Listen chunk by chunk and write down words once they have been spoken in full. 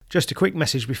Just a quick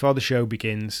message before the show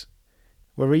begins.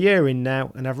 We're a year in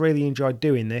now and I've really enjoyed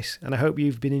doing this and I hope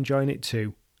you've been enjoying it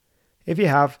too. If you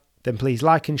have, then please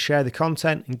like and share the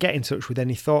content and get in touch with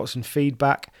any thoughts and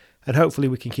feedback, and hopefully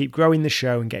we can keep growing the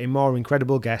show and getting more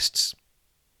incredible guests.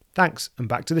 Thanks, and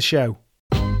back to the show.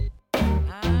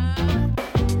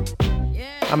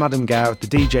 I'm Adam Gow, the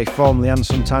DJ formerly and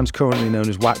sometimes currently known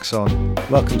as Wax On.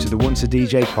 Welcome to the Once a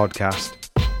DJ podcast.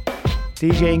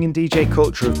 DJing and DJ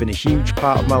culture have been a huge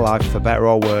part of my life, for better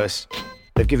or worse.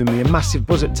 They've given me a massive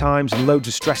buzz at times and loads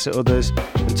of stress at others,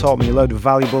 and taught me a load of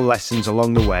valuable lessons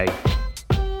along the way.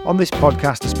 On this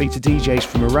podcast, I speak to DJs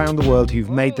from around the world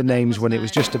who've made the names when it was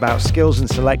just about skills and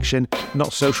selection,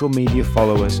 not social media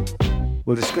followers.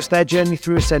 We'll discuss their journey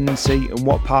through ascendancy and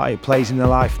what part it plays in their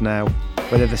life now,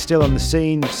 whether they're still on the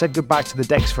scene, said goodbye to the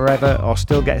decks forever, or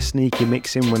still get a sneaky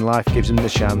mix in when life gives them the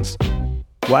chance.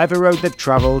 Whatever road they've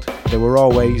travelled, they were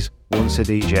always once a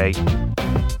DJ.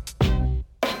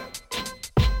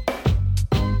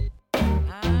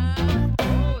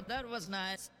 That was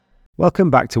nice. Welcome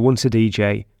back to Once a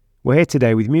DJ. We're here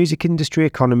today with music industry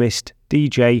economist,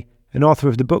 DJ, and author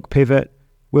of the book Pivot,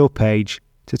 Will Page,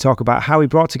 to talk about how he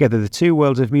brought together the two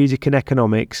worlds of music and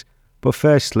economics. But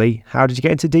firstly, how did you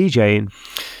get into DJing?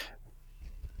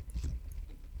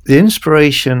 The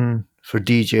inspiration for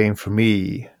DJing for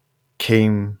me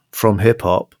came from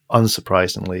hip-hop,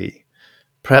 unsurprisingly.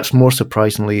 Perhaps more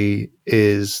surprisingly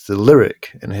is the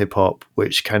lyric in hip-hop,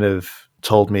 which kind of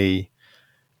told me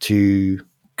to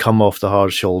come off the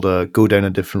hard shoulder, go down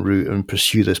a different route and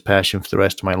pursue this passion for the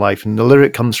rest of my life. And the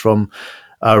lyric comes from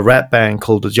a rap band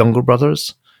called the Jungle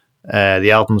Brothers. The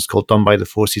album's called Done by the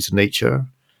Forces of Nature.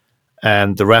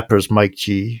 And the rapper's Mike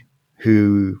G,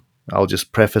 who I'll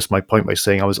just preface my point by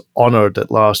saying I was honored that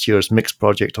last year's Mix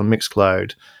project on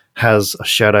Mixcloud has a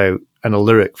shout out and a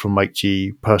lyric from Mike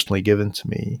G personally given to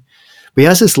me. But he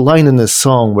has this line in this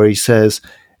song where he says,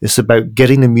 it's about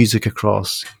getting the music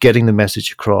across, getting the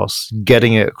message across,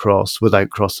 getting it across without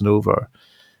crossing over.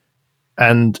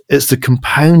 And it's the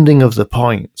compounding of the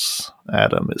points,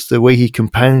 Adam. It's the way he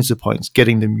compounds the points,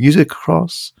 getting the music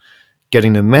across,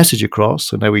 getting the message across.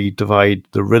 So now we divide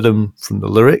the rhythm from the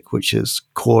lyric, which is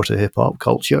core to hip-hop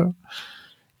culture.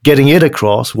 Getting it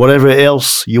across, whatever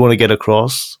else you want to get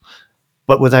across,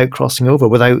 but without crossing over,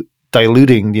 without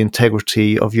diluting the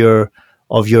integrity of your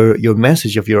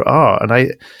message, of your art.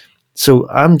 So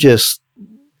I'm just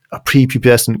a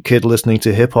prepubescent kid listening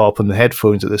to hip-hop on the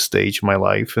headphones at this stage of my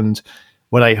life. And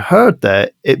when I heard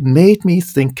that, it made me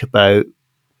think about,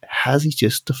 has he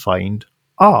just defined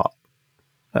art?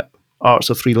 Art's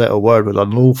a three-letter word with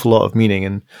an awful lot of meaning,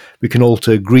 and we can all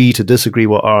agree to disagree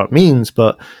what art means,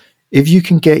 but if you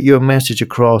can get your message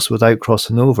across without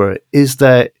crossing over, is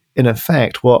that, in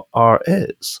effect, what art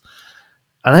is?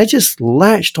 And I just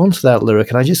latched onto that lyric,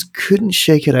 and I just couldn't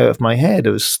shake it out of my head.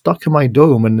 It was stuck in my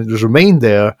dome, and it has remained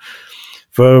there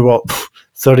for,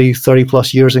 30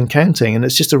 plus years and counting. And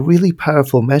it's just a really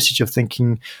powerful message of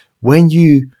thinking, when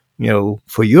you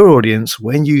for your audience,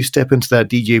 when you step into that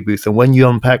DJ booth and when you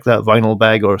unpack that vinyl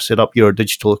bag or set up your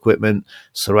digital equipment,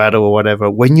 Serato or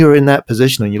whatever, when you're in that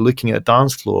position and you're looking at a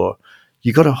dance floor,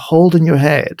 you got to hold in your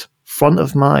head, front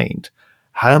of mind,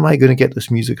 how am I going to get this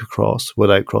music across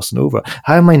without crossing over?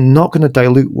 How am I not going to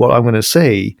dilute what I'm going to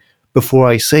say before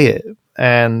I say it?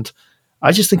 And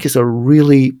I just think it's a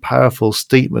really powerful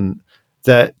statement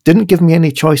that didn't give me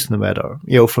any choice in the matter.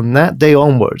 From that day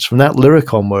onwards, from that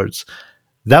lyric onwards,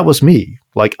 that was me.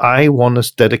 Like, I want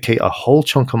to dedicate a whole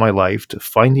chunk of my life to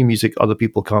finding music other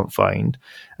people can't find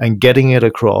and getting it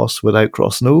across without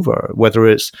crossing over. Whether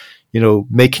it's,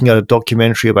 making a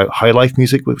documentary about high life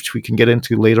music, which we can get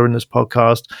into later in this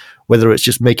podcast, whether it's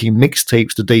just making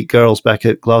mixtapes to date girls back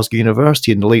at Glasgo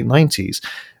University in the late 90s.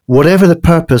 Whatever the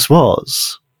purpose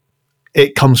was,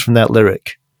 it comes from that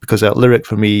lyric, because that lyric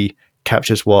for me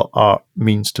captures what art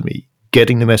means to me,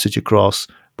 getting the message across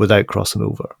without crossing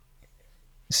over.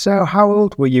 So how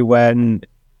old were you when,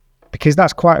 because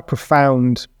that's quite a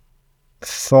profound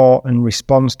thought and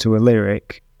response to a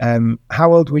lyric,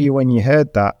 how old were you when you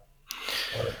heard that?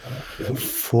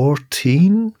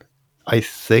 14, I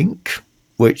think,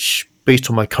 which based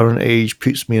on my current age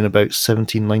puts me in about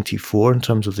 1794 in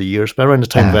terms of the years, but around the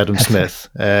time of Adam Smith.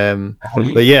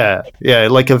 But yeah,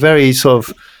 like a very sort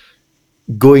of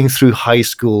going through high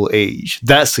school age.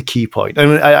 That's the key point. I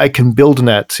mean, I can build on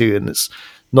that too, and it's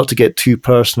not to get too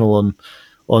personal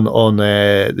on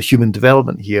the human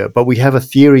development here, but we have a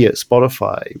theory at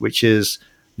Spotify, which is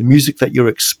the music that you're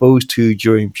exposed to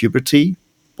during puberty,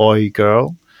 boy,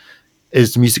 girl,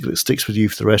 is the music that sticks with you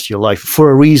for the rest of your life for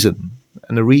a reason.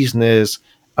 And the reason is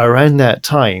around that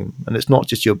time, and it's not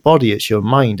just your body, it's your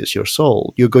mind, it's your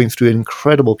soul, you're going through an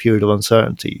incredible period of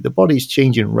uncertainty. The body's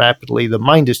changing rapidly, the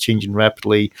mind is changing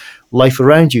rapidly, life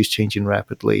around you is changing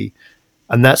rapidly.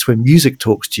 And that's when music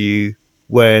talks to you,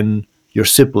 when your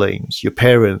siblings, your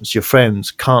parents, your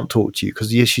friends can't talk to you because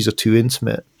the issues are too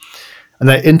intimate. And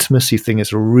that intimacy thing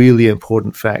is a really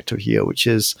important factor here, which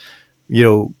is,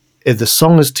 if the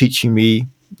song is teaching me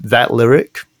that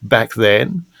lyric back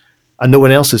then, and no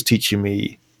one else is teaching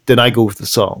me, then I go with the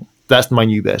song. That's my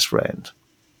new best friend.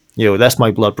 That's my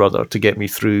blood brother to get me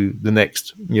through the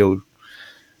next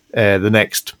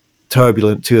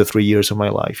turbulent 2 or 3 years of my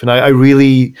life. And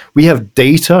we have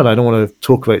data, and I don't want to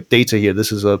talk about data here.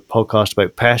 This is a podcast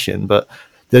about passion, but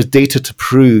there's data to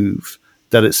prove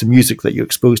that it's the music that you're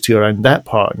exposed to around that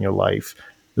part in your life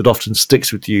that often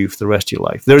sticks with you for the rest of your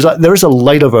life. There is a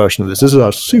lighter version of this. This is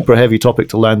a super heavy topic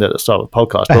to land at the start of the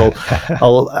podcast, but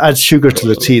I'll add sugar to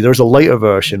the tea. There's a lighter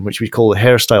version, which we call the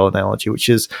hairstyle analogy, which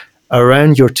is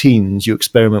around your teens, you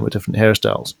experiment with different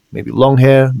hairstyles. Maybe long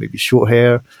hair, maybe short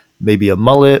hair, maybe a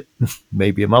mullet,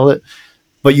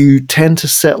 but you tend to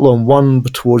settle on one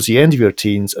towards the end of your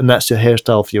teens, and that's your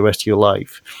hairstyle for the rest of your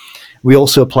life. We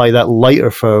also apply that lighter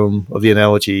form of the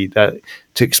analogy to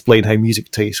explain how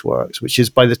music taste works, which is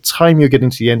by the time you're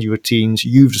getting to the end of your teens,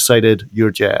 you've decided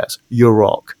you're jazz, you're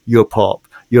rock, you're pop,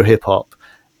 you're hip hop,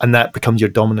 and that becomes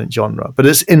your dominant genre. But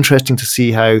it's interesting to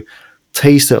see how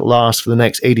tastes that last for the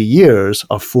next 80 years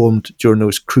are formed during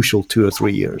those crucial 2 or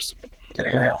 3 years.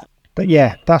 But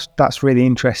yeah, that's really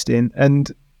interesting.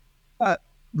 And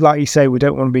like you say, we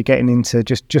don't want to be getting into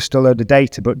just a load of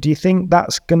data, but do you think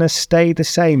that's going to stay the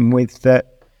same with that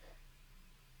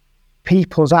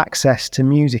people's access to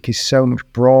music is so much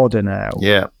broader now?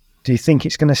 Yeah. Do you think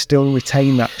it's going to still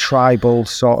retain that tribal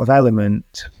sort of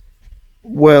element?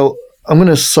 Well, I'm going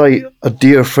to cite a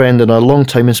dear friend and a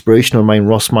long-time inspiration of mine,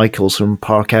 Ross Michaels from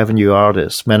Park Avenue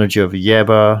Artists, manager of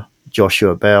Yeba,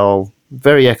 Joshua Bell,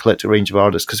 very eclectic range of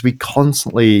artists, because we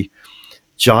constantly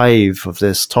jive of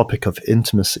this topic of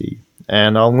intimacy.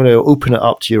 And I'm going to open it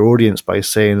up to your audience by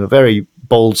saying a very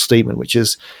bold statement, which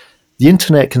is the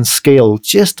internet can scale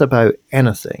just about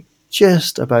anything.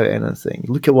 Just about anything.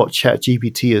 Look at what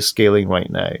ChatGPT is scaling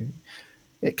right now.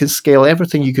 It can scale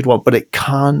everything you could want, but it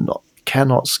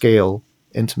cannot scale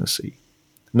intimacy.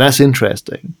 And that's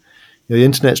interesting. The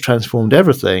internet's transformed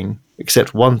everything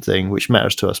except one thing, which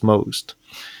matters to us most.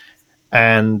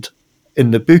 And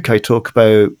in the book, I talk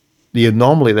about the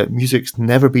anomaly that music's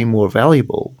never been more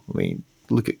valuable. I mean,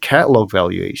 look at catalog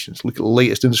valuations, look at the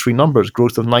latest industry numbers,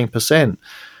 growth of 9%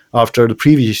 after the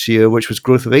previous year, which was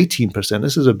growth of 18%.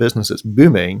 This is a business that's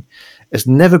booming. It's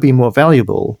never been more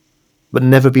valuable, but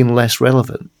never been less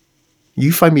relevant.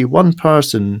 You find me one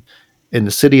person in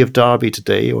the city of Derby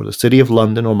today, or the city of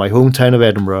London, or my hometown of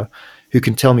Edinburgh, who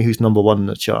can tell me who's number one in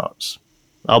the charts.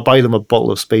 I'll buy them a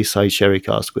bottle of Speyside sherry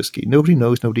cask whiskey. Nobody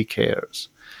knows, nobody cares.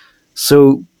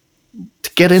 So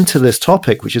to get into this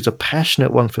topic, which is a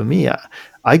passionate one for me,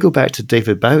 I go back to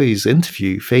David Bowie's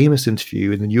famous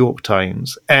interview in the New York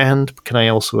Times, and can I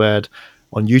also add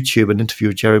on YouTube an interview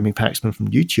with Jeremy Paxman from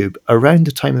YouTube around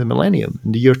the time of the millennium,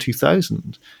 in the year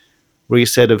 2000, where he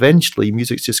said eventually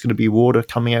music's just going to be water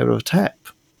coming out of a tap.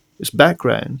 It's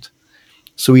background.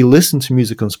 So we listen to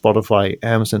music on Spotify,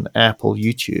 Amazon, Apple,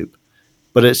 YouTube,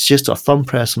 but it's just a thumb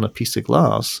press on a piece of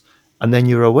glass, and then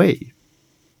you're away.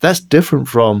 That's different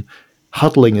from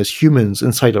huddling as humans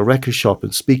inside a record shop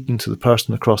and speaking to the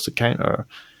person across the counter.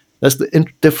 That's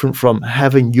different from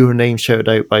having your name shouted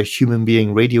out by a human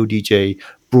being radio DJ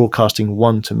broadcasting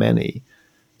one to many.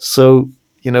 So,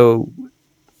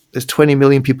 there's 20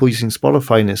 million people using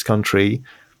Spotify in this country.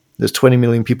 There's 20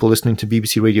 million people listening to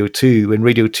BBC Radio 2. When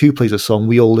Radio 2 plays a song,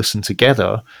 we all listen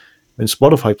together. When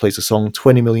Spotify plays a song,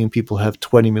 20 million people have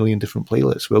 20 million different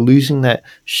playlists. We're losing that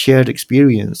shared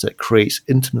experience that creates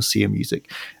intimacy in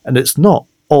music. And it's not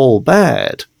all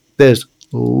bad. There's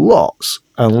lots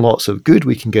and lots of good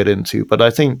we can get into. But I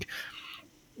think,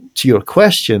 to your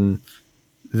question,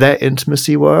 that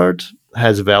intimacy word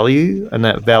has value. And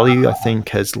that value, I think,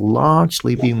 has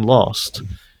largely been lost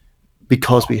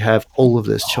because we have all of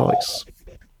this choice.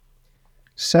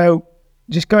 So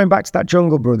just going back to that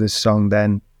Jungle Brothers song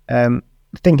then,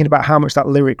 thinking about how much that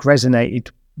lyric resonated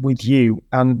with you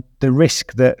and the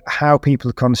risk that how people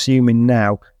are consuming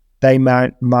now, they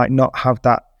might not have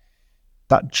that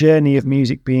journey of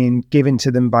music being given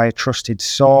to them by a trusted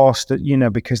source,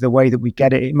 that, because the way that we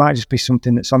get it, it might just be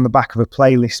something that's on the back of a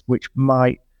playlist, which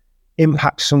might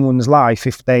impact someone's life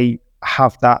if they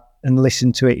have that and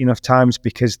listen to it enough times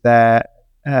because they're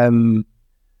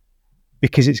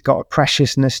because it's got a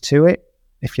preciousness to it,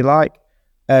 if you like.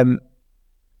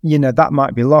 that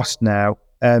might be lost now.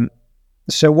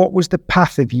 So what was the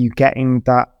path of you getting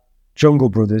that Jungle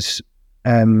Brothers?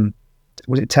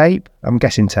 Was it tape? I'm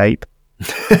guessing tape.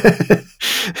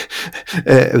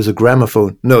 It was a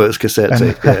gramophone. No, it was cassette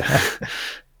tape. Yeah.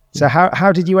 So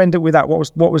how did you end up with that? What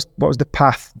was the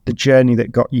path, the journey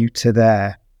that got you to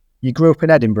there? You grew up in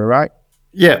Edinburgh, right?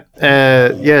 Yeah.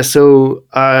 So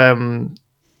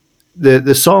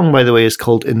the song, by the way, is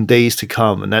called "In Days to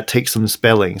Come," and that takes some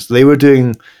spellings. They were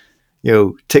doing,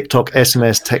 TikTok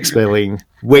SMS text spelling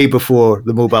way before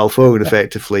the mobile phone,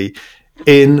 effectively.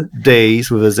 In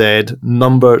days with a Z,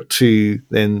 number 2,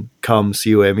 then come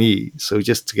COME. So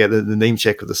just to get the name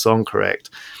check of the song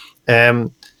correct.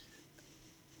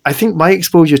 I think my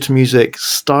exposure to music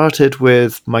started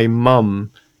with my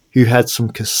mum, who had some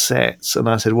cassettes. And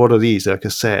I said, what are these? They're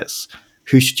cassettes.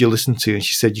 Who should you listen to? And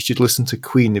she said, you should listen to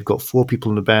Queen. They've got 4 people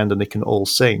in the band and they can all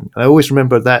sing. And I always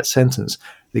remember that sentence.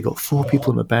 They got 4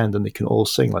 people in the band and they can all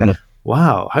sing. Like,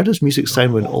 wow, how does music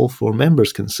sound when all 4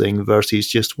 members can sing versus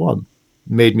just one?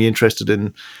 Made me interested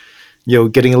in,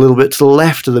 getting a little bit to the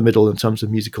left of the middle in terms of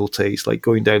musical taste, like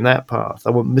going down that path. I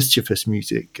want mischievous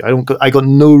music. I got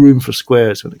no room for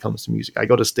squares when it comes to music. I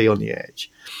got to stay on the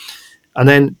edge. And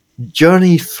then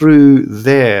journey through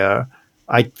there,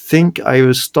 I think I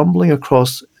was stumbling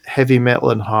across heavy metal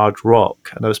and hard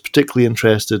rock, and I was particularly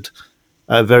interested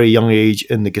at a very young age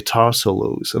in the guitar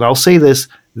solos. And I'll say this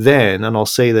then, and I'll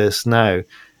say this now.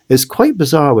 It's quite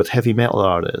bizarre with heavy metal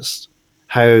artists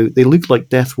how they look like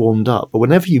death warmed up, but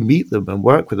whenever you meet them and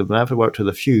work with them, and I've worked with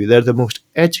a few, they're the most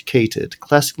educated,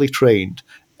 classically trained,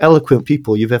 eloquent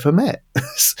people you've ever met.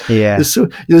 Yeah.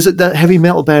 There's that heavy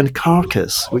metal band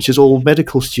Carcass, which is all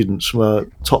medical students from a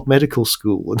top medical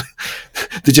school, and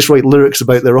they just write lyrics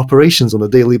about their operations on a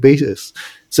daily basis.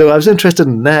 So I was interested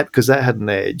in that because that had an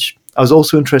edge. I was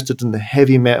also interested in the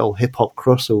heavy metal hip hop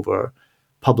crossover.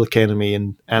 Public Enemy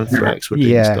and Anthrax were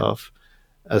doing stuff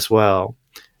as well.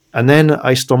 And then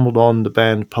I stumbled on the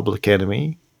band Public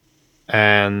Enemy,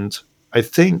 and I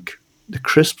think the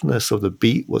crispness of the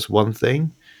beat was one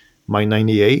thing. My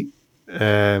 98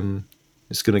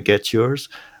 is going to get yours.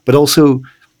 But also,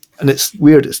 and it's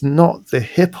weird, it's not the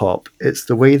hip-hop, it's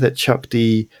the way that Chuck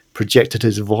D projected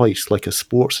his voice like a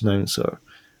sports announcer,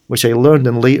 which I learned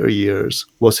in later years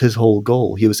was his whole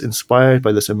goal. He was inspired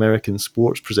by this American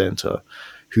sports presenter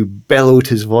who bellowed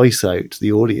his voice out to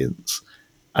the audience.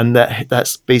 And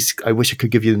that's basic. I wish I could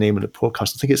give you the name of the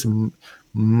podcast. I think it's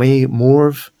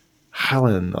Morv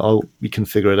Hallen. We can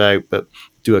figure it out, but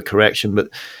do a correction. But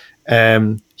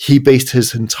he based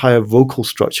his entire vocal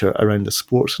structure around the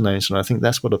sports announcer, and I think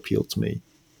that's what appealed to me.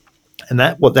 And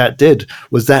what that did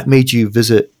was that made you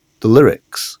visit the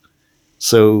lyrics.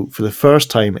 So for the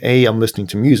first time, I'm listening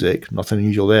to music, nothing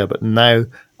unusual there, but now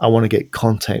I want to get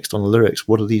context on the lyrics.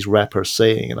 What are these rappers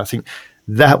saying? And I think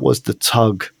that was the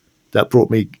tug that brought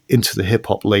me into the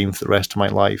hip-hop lane for the rest of my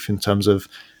life in terms of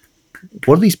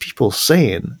what are these people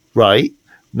saying, right?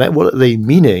 Now, what are they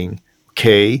meaning?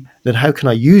 Okay, then how can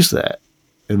I use that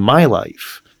in my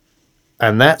life?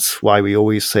 And that's why we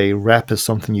always say rap is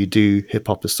something you do,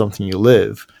 hip-hop is something you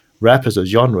live. Rap is a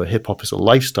genre, hip-hop is a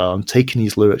lifestyle. I'm taking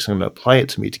these lyrics and I'm going to apply it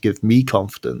to me to give me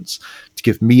confidence, to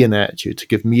give me an attitude, to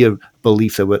give me a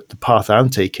belief that the path I'm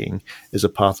taking is a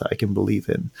path that I can believe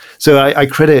in. So I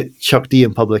credit Chuck D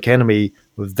and Public Enemy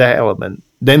with that element.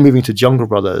 Then moving to Jungle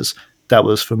Brothers, that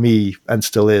was for me, and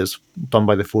still is, done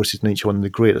by the Forces of Nature, one of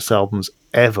the greatest albums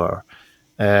ever.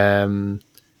 But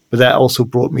that also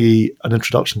brought me an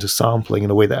introduction to sampling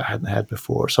in a way that I hadn't had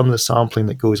before. Some of the sampling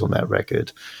that goes on that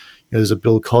record, there's a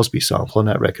Bill Cosby sample on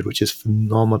that record, which is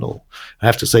phenomenal. I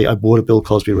have to say, I bought a Bill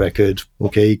Cosby record.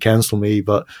 Okay, cancel me,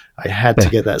 but I had to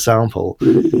get that sample.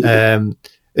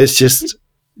 It's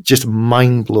just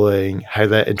mind-blowing how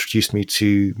that introduced me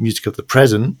to music of the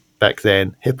present, back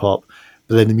then, hip-hop,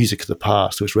 but then the music of the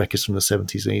past, those records from the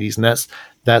 70s and 80s.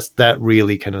 And that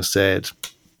really kind of said,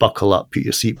 buckle up, put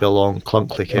your seatbelt on,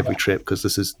 clunk, click every trip, because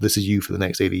this is you for the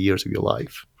next 80 years of your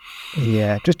life.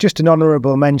 Yeah, just an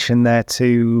honourable mention there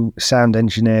to sound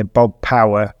engineer Bob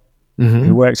Power,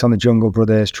 who works on the Jungle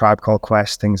Brothers, Tribe Called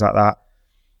Quest, things like that.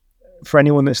 For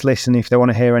anyone that's listening, if they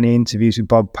want to hear any interviews with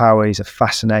Bob Power, he's a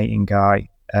fascinating guy.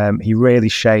 He really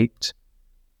shaped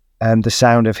the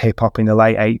sound of hip-hop in the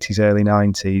late 80s, early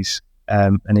 90s.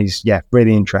 And he's,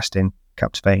 really interesting,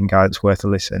 captivating guy that's worth a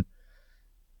listen.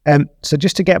 So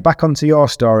just to get back onto your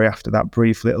story after that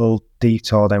brief little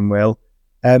detour then, Will,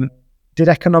 did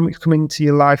economics come into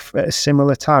your life at a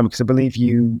similar time? Because I believe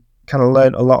you kind of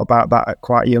learned a lot about that at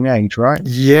quite a young age, right?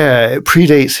 Yeah, it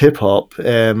predates hip-hop.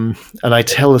 And I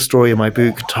tell the story in my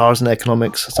book, Guitars and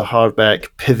Economics, as a hardback,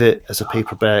 Pivot as a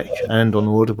paperback, and on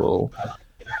Audible.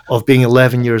 of being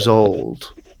 11 years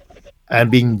old and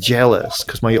being jealous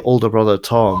because my older brother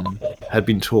Tom had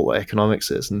been taught what economics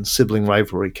is, and sibling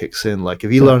rivalry kicks in. Like,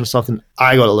 if he learns something,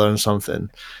 I got to learn something.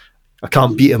 I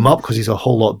can't beat him up because he's a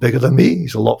whole lot bigger than me.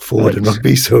 He's a lot forward in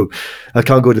rugby, so I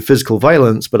can't go to physical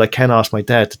violence, but I can ask my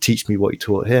dad to teach me what he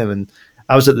taught him. And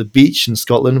I was at the beach in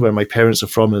Scotland, where my parents are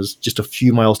from, is just a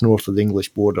few miles north of the English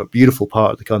border. Beautiful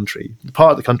part of the country. The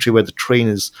part of the country where the train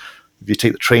is, if you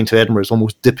take the train to Edinburgh, is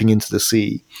almost dipping into the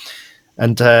sea.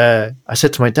 And I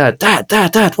said to my dad,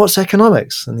 Dad, what's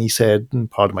economics? And he said,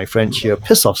 pardon my French here,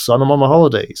 piss off, son, I'm on my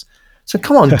holidays. I said,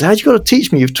 come on, Dad, you got to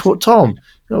teach me. You've taught Tom.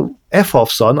 F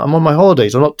off, son, I'm on my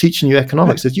holidays. I'm not teaching you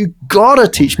economics. He said, you got to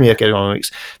teach me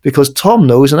economics because Tom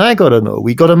knows and I got to know.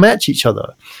 We got to match each other.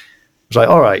 I was like,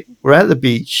 all right, we're at the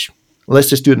beach. Let's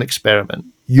just do an experiment.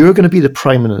 You're going to be the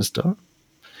Prime Minister,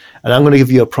 and I'm going to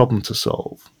give you a problem to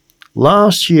solve.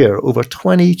 Last year, over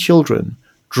 20 children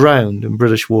drowned in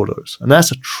British waters, and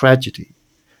that's a tragedy.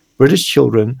 British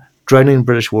children drowning in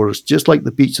British waters, just like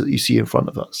the beach that you see in front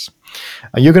of us.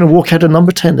 And you're going to walk out of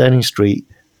number 10 Downing Street,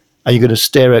 and you're going to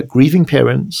stare at grieving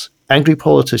parents, angry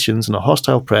politicians, and a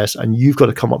hostile press, and you've got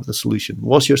to come up with a solution.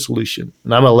 What's your solution?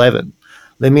 And I'm 11.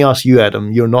 Let me ask you,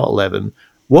 Adam, you're not 11.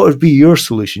 What would be your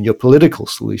solution, your political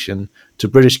solution, to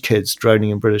British kids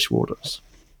drowning in British waters?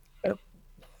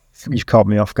 You've caught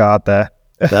me off guard there.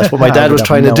 That's what my dad was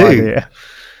trying to do.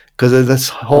 Because this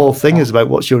whole thing is about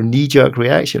what's your knee-jerk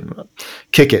reaction.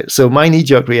 Kick it. So my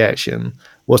knee-jerk reaction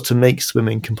was to make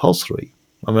swimming compulsory.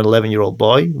 I'm an 11-year-old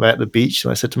boy. We're at the beach,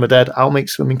 and I said to my dad, I'll make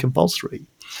swimming compulsory.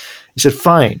 He said,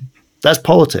 fine. That's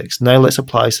politics. Now let's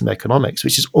apply some economics,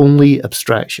 which is only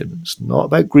abstraction. It's not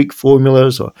about Greek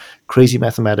formulas or crazy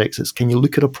mathematics. It's, can you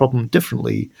look at a problem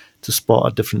differently to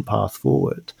spot a different path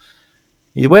forward?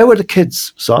 Where were the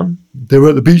kids, son? They were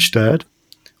at the beach, Dad.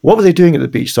 What were they doing at the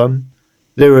beach, son?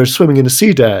 They were swimming in the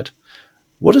sea, Dad.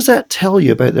 What does that tell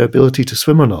you about their ability to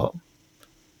swim or not?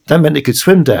 That meant they could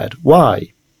swim, Dad.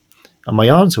 Why? And my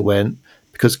answer went,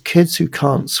 because kids who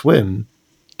can't swim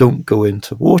don't go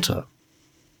into water.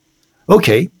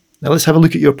 Okay, now let's have a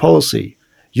look at your policy.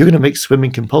 You're going to make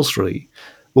swimming compulsory.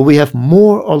 Will we have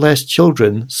more or less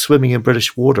children swimming in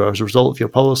British water as a result of your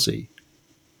policy?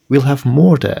 We'll have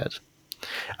more, Dad.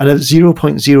 And if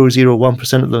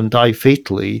 0.001% of them die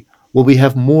fatally, will we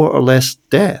have more or less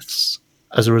deaths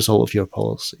as a result of your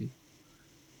policy?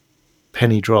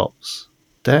 Penny drops.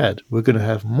 Dad, we're going to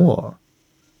have more.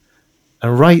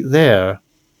 And right there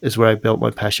is where I built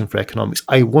my passion for economics.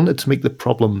 I wanted to make the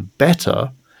problem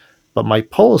better, but my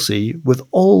policy, with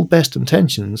all best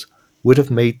intentions, would have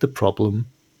made the problem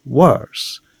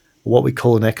worse. What we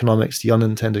call in economics the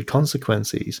unintended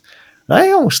consequences. And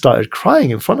I almost started crying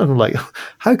in front of him, like,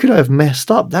 how could I have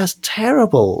messed up? That's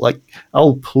terrible. Like,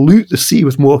 I'll pollute the sea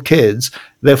with more kids,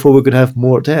 therefore we're going to have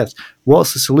more deaths.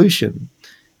 What's the solution?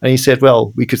 And he said,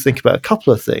 well, we could think about a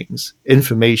couple of things.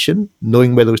 Information,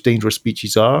 knowing where those dangerous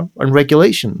species are, and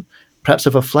regulation. Perhaps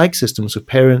have a flag system so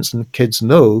parents and kids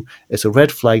know it's a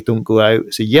red flag, don't go out.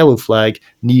 It's a yellow flag,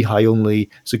 knee-high only.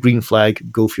 It's a green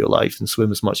flag, go for your life and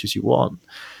swim as much as you want.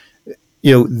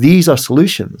 These are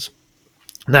solutions.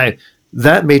 Now,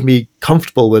 that made me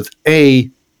comfortable with A,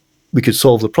 we could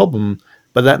solve the problem,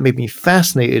 but that made me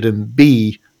fascinated, and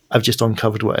B, I've just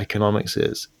uncovered what economics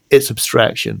is. It's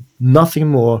abstraction. Nothing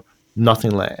more,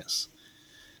 nothing less.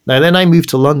 Now, then I moved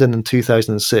to London in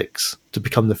 2006 to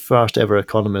become the first ever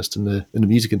economist in the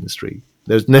music industry.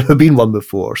 There's never been one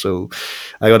before, so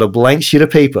I got a blank sheet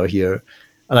of paper here,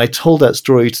 and I told that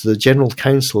story to the General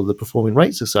Counsel of the Performing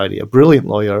Rights Society, a brilliant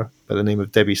lawyer by the name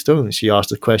of Debbie Stone. She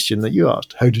asked a question that you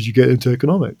asked, how did you get into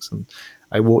economics? And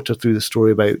I walked her through the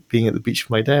story about being at the beach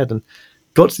with my dad, and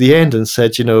got to the end and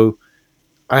said,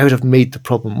 I would have made the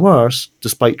problem worse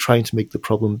despite trying to make the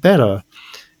problem better.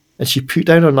 And she put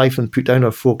down her knife and put down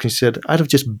her fork and she said, I'd have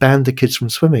just banned the kids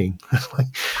from swimming.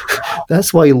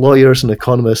 That's why lawyers and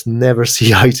economists never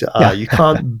see eye to eye. You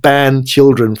can't ban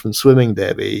children from swimming,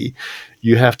 Debbie.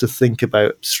 You have to think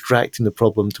about abstracting the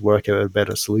problem to work out a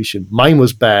better solution. Mine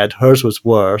was bad, hers was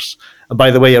worse. And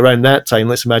by the way, around that time,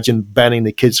 let's imagine banning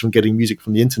the kids from getting music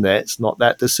from the internet. It's not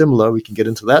that dissimilar. We can get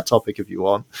into that topic if you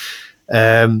want.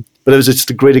 But it was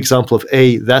just a great example of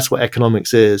A, that's what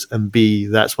economics is, and B,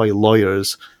 that's why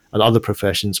lawyers and other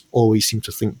professions always seem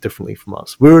to think differently from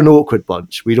us. We're an awkward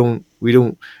bunch.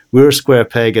 We're a square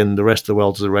peg and the rest of the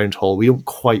world is a round hole. We don't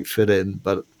quite fit in,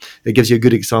 but it gives you a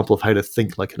good example of how to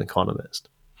think like an economist.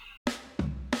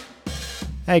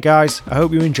 Hey guys, I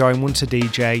hope you're enjoying One to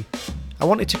DJ. I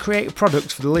wanted to create a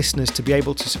product for the listeners to be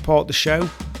able to support the show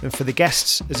and for the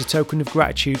guests as a token of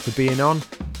gratitude for being on.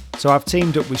 So I've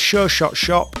teamed up with Sure Shot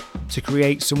Shop, to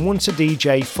create some Once a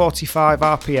DJ 45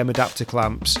 RPM adapter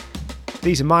clamps.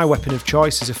 These are my weapon of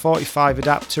choice as a 45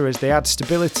 adapter, as they add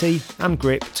stability and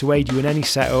grip to aid you in any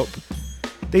setup.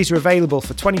 These are available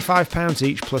for £25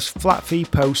 each plus flat fee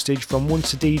postage from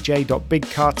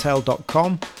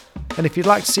onceadj.bigcartel.com. And if you'd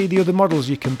like to see the other models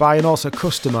you can buy and also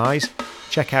customise,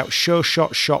 check out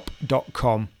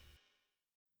showshotshop.com.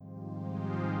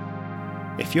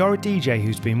 If you're a DJ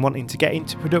who's been wanting to get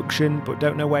into production but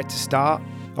don't know where to start,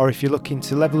 or if you're looking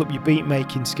to level up your beat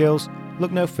making skills,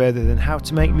 look no further than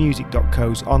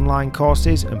howtomakemusic.co's online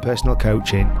courses and personal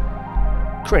coaching.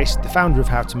 Chris, the founder of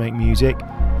How to Make Music,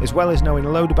 as well as knowing a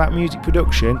load about music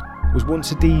production, was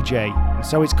once a DJ, and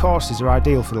so his courses are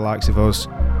ideal for the likes of us.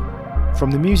 From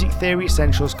the Music Theory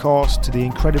Essentials course to the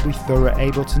incredibly thorough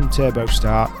Ableton Turbo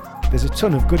Start, there's a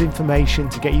ton of good information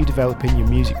to get you developing your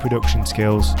music production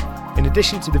skills. In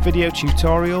addition to the video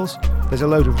tutorials, there's a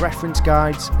load of reference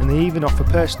guides, and they even offer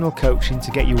personal coaching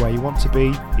to get you where you want to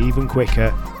be even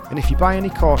quicker. And if you buy any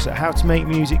course at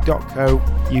howtomakemusic.co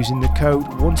using the code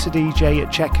ONCEADJ at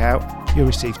checkout, you'll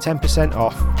receive 10%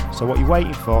 off. So what are you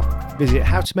waiting for? Visit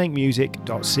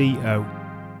howtomakemusic.co.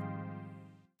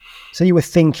 So you were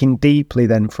thinking deeply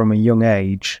then from a young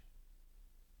age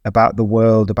about the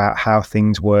world, about how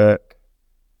things work,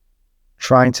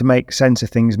 trying to make sense of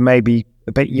things maybe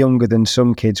a bit younger than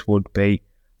some kids would be,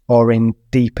 or in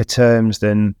deeper terms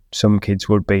than some kids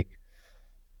would be.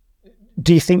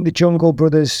 Do you think the Jungle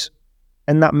Brothers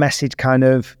and that message kind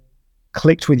of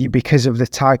clicked with you because of the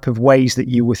type of ways that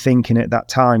you were thinking at that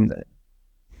time?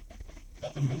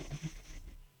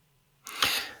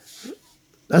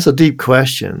 That's a deep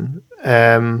question.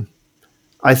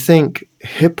 I think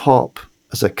hip-hop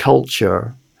as a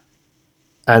culture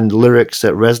and lyrics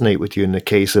that resonate with you in the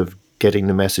case of getting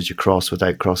the message across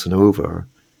without crossing over,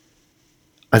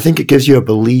 I think it gives you a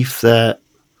belief that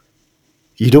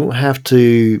you don't have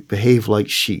to behave like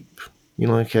sheep. You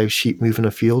know, like how sheep move in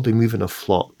a field, they move in a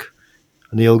flock,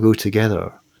 and they all go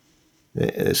together.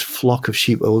 It's flock of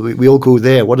sheep. We all go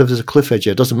there. What if there's a cliff edge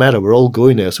here? It doesn't matter. We're all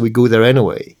going there, so we go there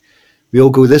anyway. We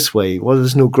all go this way. What if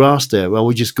there's no grass there? Well,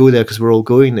 we just go there because we're all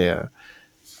going there.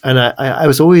 And I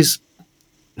was always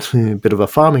a bit of a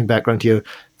farming background here,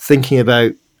 thinking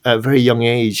about at a very young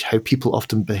age how people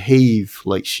often behave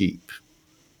like sheep.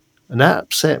 And that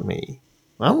upset me.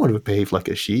 I don't want to behave like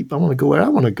a sheep. I want to go where I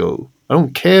want to go. I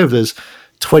don't care if there's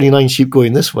 29 sheep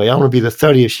going this way. I want to be the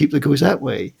 30th sheep that goes that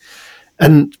way.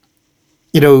 And,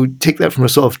 you know, take that from a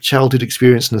sort of childhood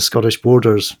experience in the Scottish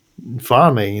borders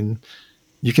farming, and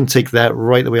you can take that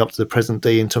right the way up to the present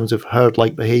day in terms of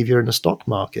herd-like behavior in the stock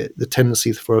market, the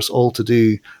tendency for us all to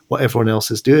do what everyone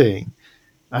else is doing.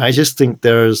 And I just think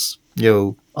there's, you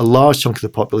know, a large chunk of the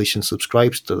population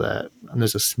subscribes to that, and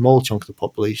there's a small chunk of the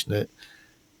population that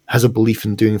has a belief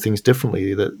in doing things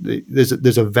differently, that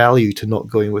there's a value to not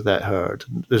going with that herd.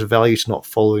 There's a value to not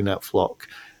following that flock,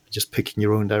 just picking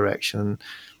your own direction.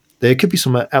 There could be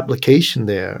some application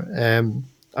there.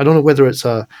 I don't know whether it's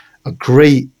a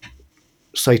great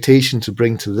citation to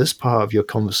bring to this part of your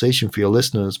conversation for your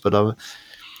listeners, but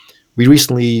we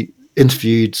recently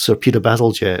interviewed Sir Peter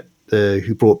Bazalgette,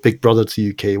 who brought Big Brother to the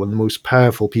UK, one of the most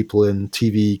powerful people in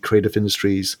TV creative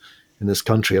industries in this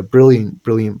country, a brilliant,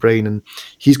 brilliant brain. And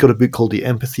he's got a book called The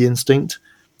Empathy Instinct,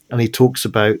 and he talks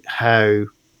about how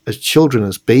as children,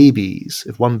 as babies,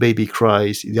 if one baby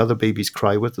cries, the other babies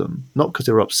cry with them, not because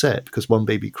they're upset, because one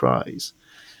baby cries.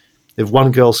 If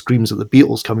one girl screams at the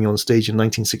Beatles coming on stage in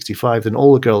 1965, then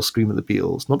all the girls scream at the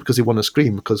Beatles, not because they want to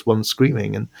scream, because one's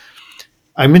screaming. And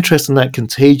I'm interested in that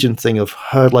contagion thing of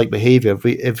herd-like behavior.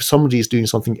 If somebody is doing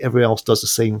something, everyone else does the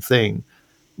same thing.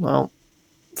 Well,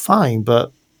 fine,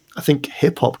 but I think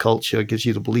hip-hop culture gives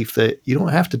you the belief that you don't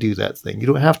have to do that thing. You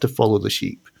don't have to follow the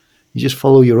sheep. You just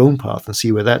follow your own path and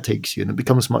see where that takes you, and it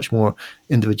becomes much more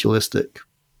individualistic.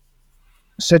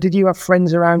 So did you have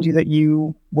friends around you that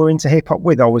you were into hip-hop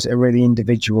with, or was it a really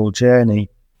individual journey?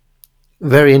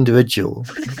 Very individual.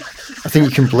 I think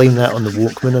you can blame that on the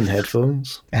Walkman and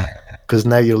headphones, because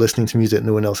now you're listening to music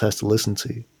no one else has to listen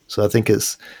to. So I think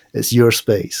it's your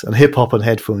space. And hip-hop on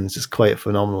headphones is quite a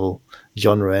phenomenal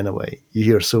genre anyway. You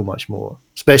hear so much more,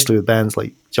 especially with bands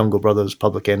like Jungle Brothers,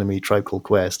 Public Enemy, Tribe Called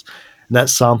Quest. And that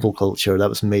sample culture, that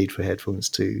was made for headphones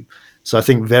too. So I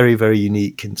think very, very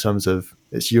unique in terms of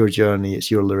it's your journey, it's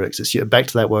your lyrics. It's back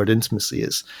to that word intimacy.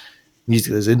 It's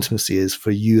music as intimacy is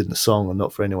for you and the song and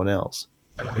not for anyone else.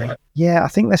 Yeah, I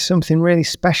think there's something really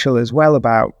special as well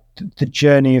about the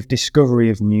journey of discovery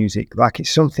of music. Like, it's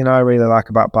something I really like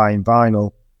about buying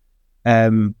vinyl.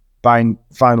 Buying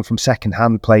vinyl from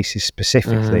second-hand places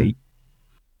specifically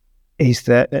is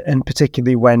that, and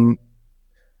particularly when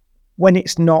when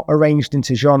it's not arranged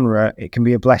into genre, it can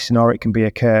be a blessing or it can be a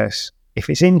curse.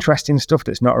 If it's interesting stuff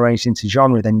that's not arranged into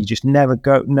genre, then you just never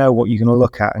know what you're going to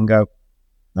look at and go,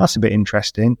 that's a bit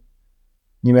interesting.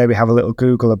 You maybe have a little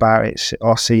Google about it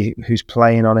or see who's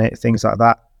playing on it, things like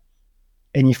that.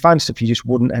 And you find stuff you just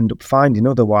wouldn't end up finding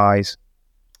otherwise.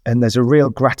 And there's a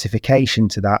real gratification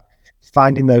to that,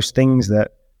 finding those things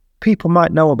that people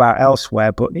might know about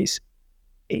elsewhere, but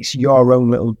it's your own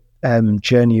little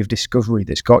journey of discovery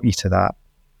that's got you to that.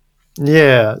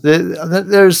 Yeah,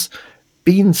 there's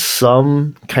been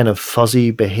some kind of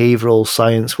fuzzy behavioral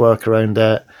science work around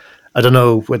that. I don't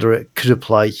know whether it could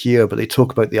apply here, but they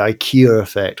talk about the IKEA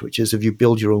effect, which is if you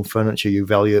build your own furniture, you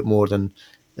value it more than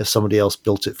if somebody else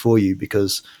built it for you,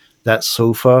 because that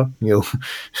sofa,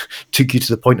 took you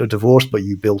to the point of divorce, but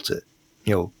you built it.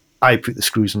 I put the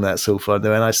screws in that sofa, and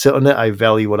when I sit on it, I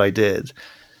value what I did.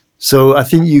 So I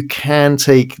think you can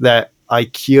take that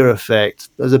IKEA effect.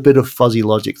 There's a bit of fuzzy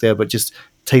logic there, but just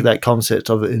take that concept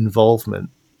of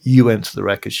involvement. You went to the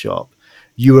record shop.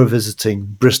 You were visiting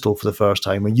Bristol for the first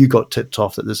time when you got tipped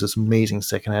off that there's this amazing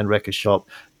secondhand record shop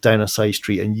down a side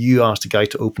street, and you asked a guy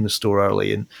to open the store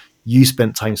early, and you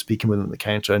spent time speaking with him at the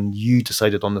counter, and you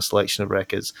decided on the selection of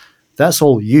records. That's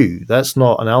all you. That's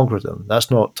not an algorithm.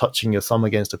 That's not touching your thumb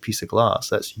against a piece of glass.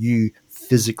 That's you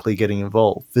physically getting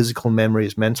involved. Physical memory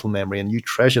is mental memory, and you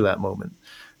treasure that moment.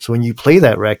 So when you play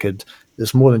that record,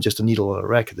 there's more than just a needle on a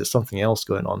record. There's something else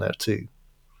going on there too.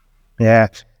 Yeah.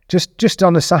 Just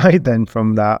on the side then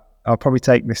from that, I'll probably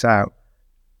take this out.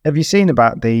 Have you seen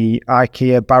about the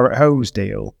IKEA Barrett Hose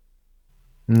deal?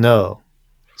 No.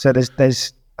 So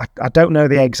there's I don't know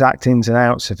the exact ins and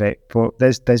outs of it, but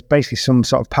there's basically some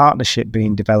sort of partnership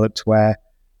being developed where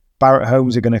Barrett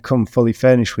homes are going to come fully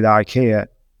furnished with IKEA.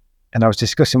 And I was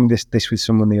discussing this with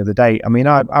someone the other day. I mean,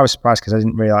 I was surprised because I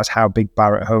didn't realise how big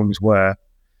Barrett homes were.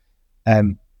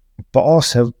 But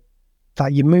also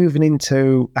that you're moving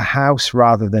into a house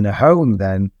rather than a home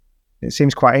then. It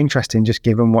seems quite interesting just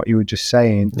given what you were just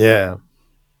saying. Yeah.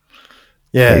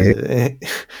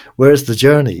 Where's the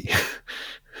journey?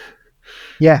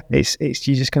 Yeah, it's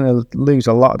you're just going to lose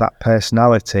a lot of that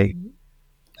personality.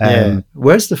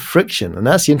 Where's the friction? And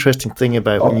that's the interesting thing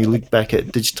about when you look back at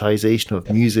digitization of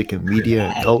music and media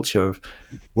and culture.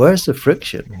 Where's the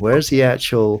friction? Where's the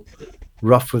actual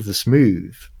rough with the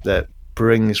smooth that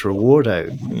brings reward out?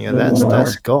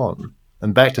 That's gone.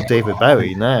 And back to David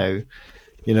Bowie now,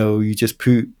 you just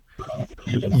put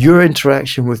your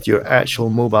interaction with your actual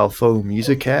mobile phone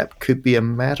music app could be a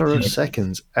matter of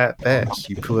seconds at best.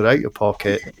 You pull it out your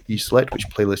pocket, you select which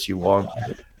playlist you want,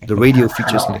 the radio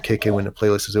feature's going to kick in when the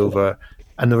playlist is over,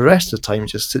 and the rest of the time it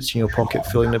just sits in your pocket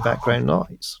filling the background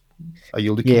noise. Are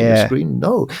you looking at your screen?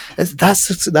 No. That's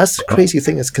the crazy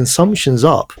thing, is consumption's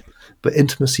up, but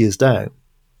intimacy is down.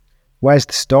 Where's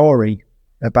the story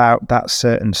about that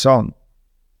certain song?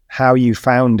 How you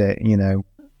found it,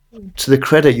 To the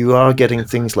credit, you are getting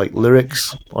things like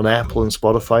lyrics on Apple and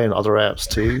Spotify and other apps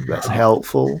too. That's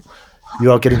helpful.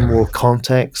 You are getting more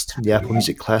context. The Apple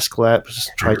Music Classical apps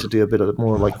try to do a bit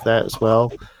more like that as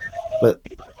well. But,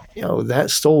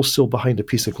 that's all still behind a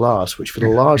piece of glass, which for the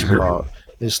large part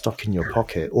is stuck in your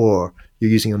pocket, or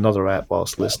you're using another app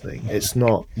whilst listening. It's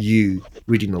not you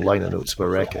reading the liner notes of a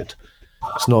record.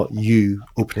 It's not you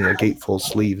opening a gatefold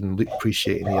sleeve and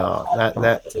appreciating the art.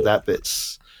 That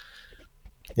bit's...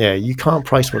 Yeah, you can't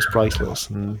price what's priceless,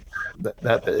 and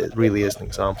that bit really is an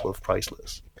example of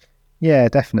priceless. Yeah,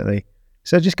 definitely.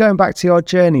 So just going back to your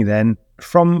journey then,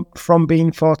 from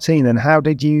being 14, then how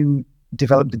did you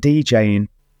develop the DJing?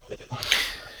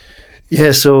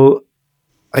 Yeah, so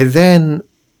I then,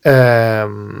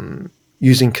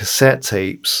 using cassette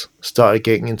tapes, started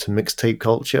getting into mixtape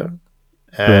culture,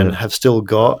 and have still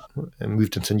got, and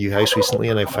moved into a new house recently,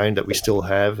 and I found that we still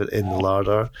have in the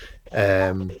larder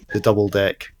the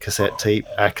double-deck cassette tape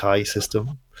Akai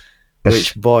system,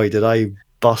 which, boy, did I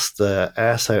bust the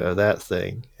ass out of that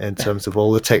thing in terms of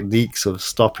all the techniques of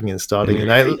stopping and starting.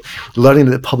 And learning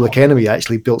that Public Enemy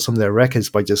actually built some of their records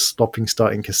by just stopping,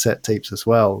 starting cassette tapes as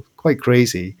well. Quite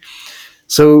crazy.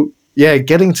 So, yeah,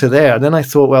 getting to there. And then I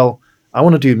thought, well, I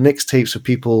want to do mixtapes for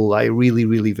people I really,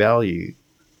 really value,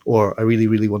 or I really,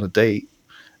 really want to date.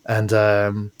 And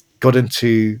got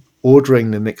into ordering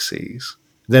the mixes,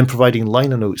 then providing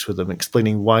liner notes with them,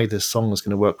 explaining why this song is going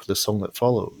to work with the song that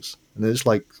follows. And it's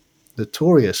like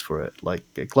notorious for it. Like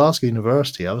at Glasgow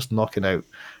University, I was knocking out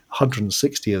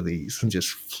 160 of these and just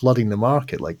flooding the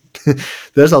market. Like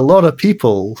there's a lot of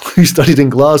people who studied in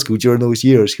Glasgow during those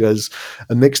years who has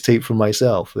a mixtape from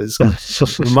myself.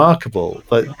 It's remarkable.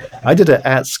 But I did it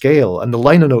at scale, and the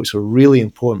liner notes are really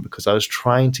important because I was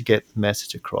trying to get the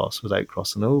message across without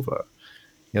crossing over.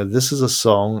 This is a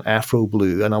song, Afro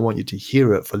Blue, and I want you to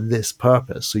hear it for this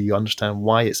purpose, so you understand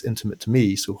why it's intimate to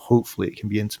me, so hopefully it can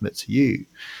be intimate to you.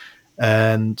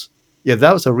 And yeah,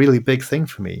 that was a really big thing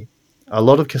for me. A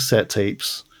lot of cassette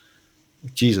tapes.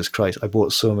 Jesus Christ, I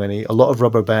bought so many. A lot of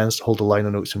rubber bands to hold the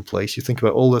liner notes in place. You think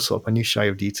about all this sort of minutiae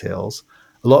of details.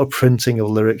 A lot of printing of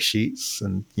lyric sheets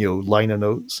and liner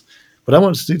notes. But I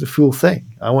wanted to do the full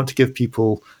thing. I want to give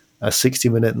people a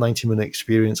 60-minute, 90-minute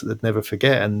experience that they'd never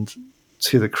forget. And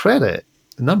to the credit,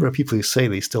 the number of people who say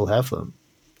they still have them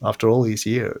after all these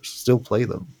years, still play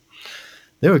them.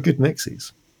 They were good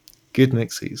mixes. Good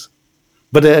mixes.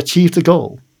 But it achieved the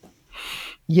goal.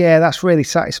 Yeah, that's really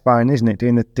satisfying, isn't it?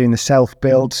 Doing the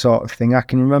self-build sort of thing. I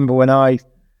can remember when I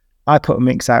put a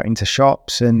mix out into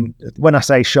shops, and when I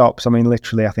say shops, I mean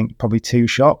literally, I think probably 2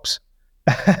 shops.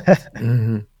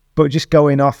 Mm-hmm. But just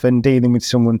going off and dealing with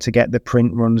someone to get the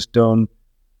print runs done,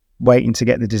 waiting to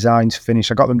get the designs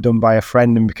finished. I got them done by a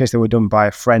friend, and because they were done by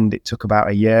a friend, it took about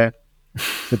a year.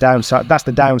 That's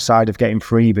the downside of getting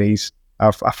freebies.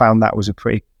 I found that was a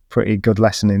pretty good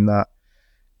lesson in that.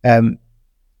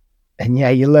 And yeah,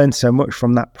 you learn so much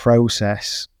from that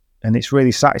process, and it's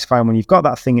really satisfying when you've got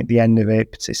that thing at the end of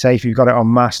it. Say if you've got it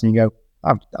en masse and you go,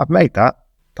 I've made that.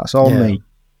 That's all me.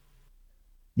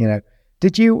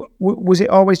 Was it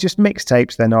always just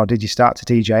mixtapes then, or did you start to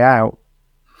DJ out?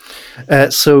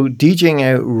 So DJing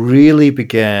out really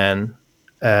began,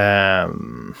 I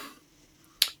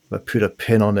put a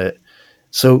pin on it.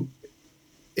 So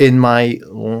in my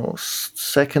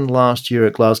second last year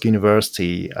at Glasgow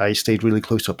University, I stayed really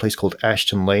close to a place called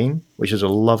Ashton Lane, which is a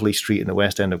lovely street in the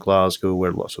west end of Glasgow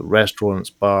where lots of restaurants,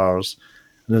 bars,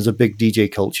 and there's a big DJ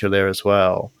culture there as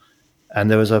well. And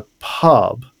there was a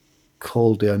pub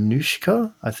called the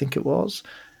Anushka, I think it was,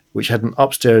 which had an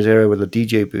upstairs area with a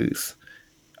DJ booth.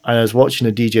 And I was watching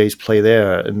the DJs play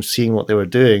there and seeing what they were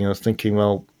doing. I was thinking,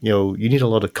 well, you need a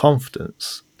lot of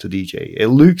confidence to DJ. It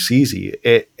looks easy.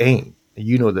 It ain't.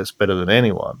 You know this better than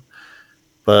anyone.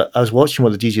 But I was watching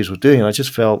what the DJs were doing, and I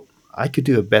just felt I could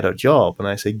do a better job. And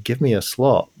I said, give me a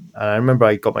slot. And I remember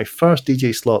I got my first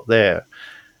DJ slot there,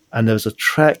 and there was a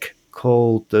track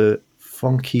called the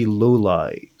Funky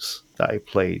Lowlives that I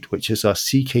played, which is a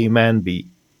CK Man beat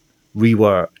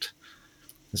reworked.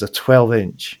 It's a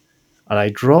 12-inch. And I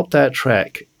dropped that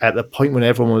track at the point when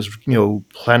everyone was,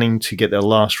 planning to get their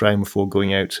last round before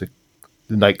going out to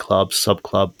the nightclubs,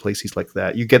 sub-club, places like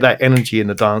that. You get that energy in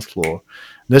the dance floor.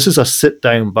 This is a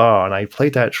sit-down bar, and I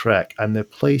played that track, and the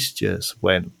place just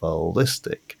went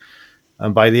ballistic.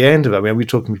 And by the end of it, we're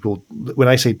talking people, when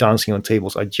I say dancing on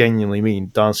tables, I genuinely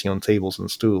mean dancing on tables and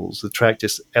stools. The track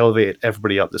just elevated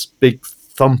everybody up, this big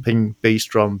thumping bass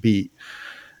drum beat,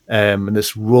 and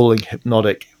this rolling,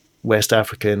 hypnotic West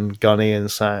African, Ghanaian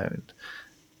sound.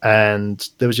 And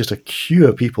there was just a queue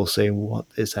of people saying, what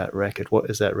is that record? What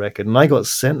is that record? And I got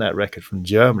sent that record from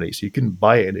Germany, so you couldn't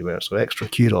buy it anywhere. So extra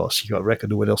kudos, you got a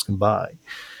record no one else can buy.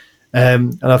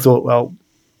 And I thought, well,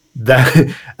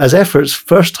 that as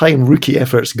first-time rookie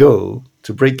efforts go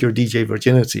to break your DJ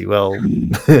virginity, well,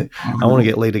 I want to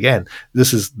get laid again.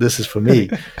 This is for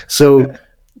me. So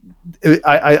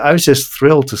I was just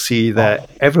thrilled to see that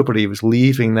everybody was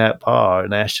leaving that bar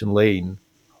in Ashton Lane,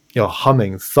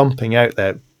 humming, thumping out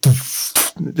that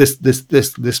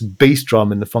this bass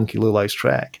drum in the Funky Lowlives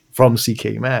track from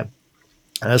CK Man.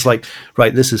 And I was like,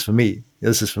 right, this is for me.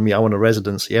 This is for me. I want a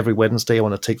residency. Every Wednesday, I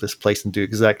want to take this place and do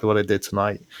exactly what I did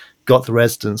tonight. Got the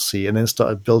residency and then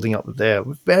started building up there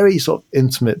with very sort of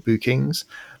intimate bookings,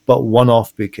 but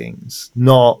one-off bookings.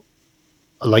 Not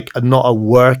a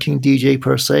working DJ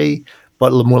per se,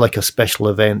 but more like a special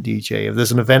event DJ. If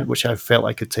there's an event which I felt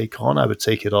I could take on, I would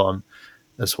take it on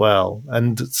as well.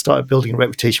 And started building a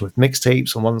reputation with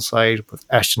mixtapes on one side, with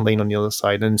Ashton Lane on the other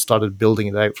side, and started building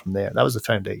it out from there. That was the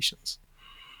foundations.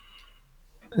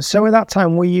 So at that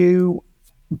time, were you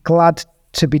glad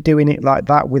to be doing it like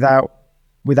that without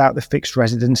the fixed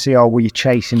residency, or were you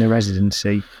chasing the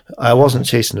residency? I wasn't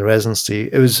chasing the residency.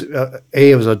 It was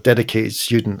I was a dedicated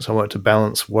student, so I wanted to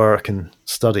balance work and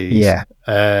studies. Yeah.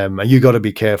 And you got to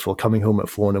be careful. Coming home at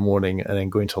 4 a.m. and then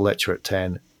going to a lecture at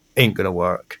 10 ain't going to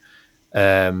work.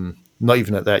 Not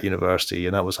even at that university,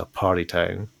 and that was a party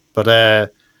town. But I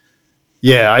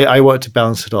wanted to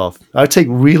balance it off. I would take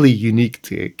really unique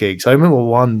gigs. I remember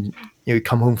one,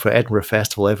 come home for Edinburgh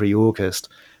Festival every August.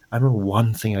 I remember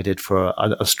one thing I did for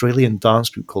an Australian dance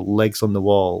group called Legs on the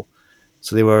Wall.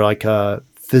 So they were like a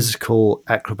physical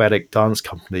acrobatic dance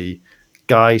company.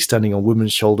 Guys standing on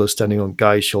women's shoulders, standing on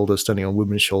guys' shoulders, standing on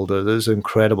women's shoulders. It was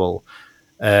incredible.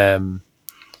 And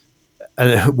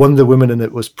and one of the women in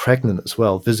it was pregnant as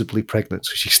well, visibly pregnant.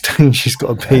 So she's got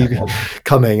a baby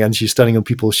coming, and she's standing on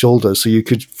people's shoulders. So you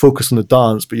could focus on the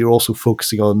dance, but you're also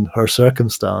focusing on her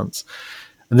circumstance.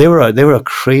 And they were a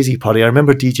crazy party. I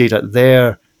remember DJ'd at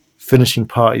their finishing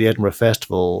party at the Edinburgh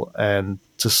Festival, and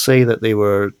to say that they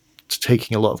were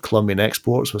taking a lot of Colombian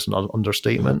exports was an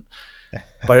understatement.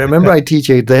 But I remember I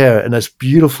DJ'd there in this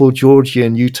beautiful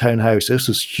Georgian Newtown house. This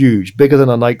was huge, bigger than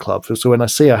a nightclub. So when I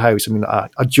say a house, I mean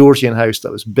a Georgian house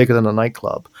that was bigger than a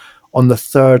nightclub on the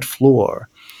 3rd floor.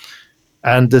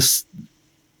 And this,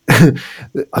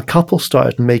 a couple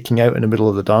started making out in the middle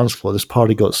of the dance floor. This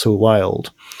party got so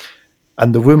wild.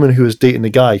 And the woman who was dating the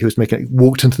guy who was making it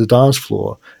walked into the dance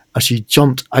floor, and she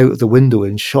jumped out of the window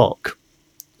in shock.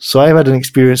 So I've had an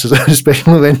experience as a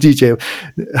special event DJ,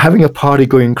 having a party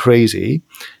going crazy,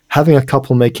 having a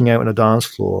couple making out on a dance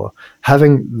floor,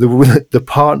 having the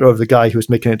partner of the guy who was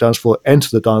making a dance floor enter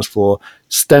the dance floor,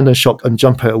 stand in shock and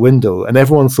jump out a window. And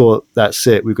everyone thought, that's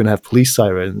it, we're going to have police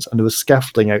sirens. And there was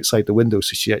scaffolding outside the window,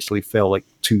 so she actually fell like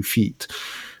 2 feet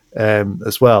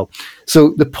as well.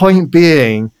 So the point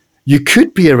being, you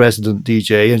could be a resident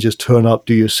DJ and just turn up,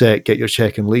 do your set, get your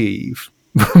check and leave.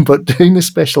 But doing the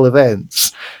special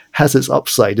events has its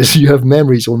upside, as you have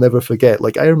memories you'll never forget.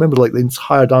 Like I remember, like the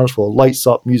entire dance floor, lights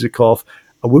up, music off.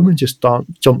 A woman just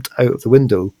jumped out of the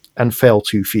window and fell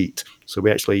 2 feet. So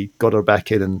we actually got her back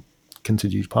in and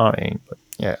continued partying. But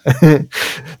yeah,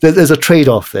 there's a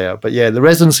trade-off there. But yeah, the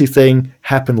residency thing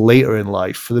happened later in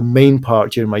life. For the main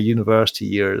part during my university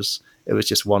years, it was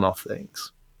just one-off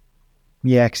things.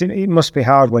 Yeah, because it must be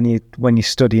hard when you're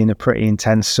studying a pretty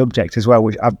intense subject as well,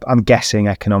 which I'm guessing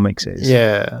economics is.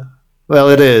 Yeah, well,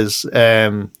 it is.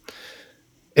 It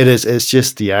is. It's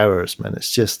just the hours, man.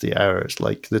 It's just the hours.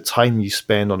 Like the time you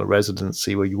spend on a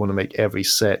residency where you want to make every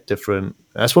set different.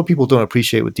 That's what people don't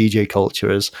appreciate with DJ culture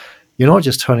is you're not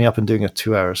just turning up and doing a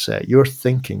 2-hour set. You're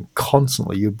thinking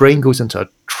constantly. Your brain goes into a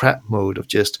trap mode of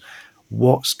just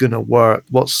what's going to work,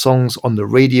 what songs on the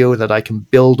radio that I can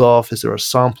build off, is there a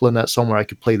sample in that song where I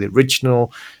could play the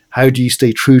original, how do you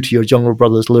stay true to your younger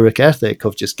brother's lyric ethic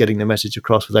of just getting the message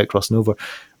across without crossing over.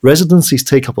 Residencies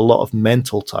take up a lot of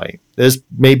mental time. There's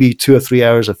maybe 2 or 3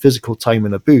 hours of physical time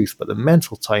in a booth, but the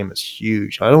mental time is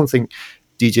huge. I don't think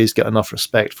DJs get enough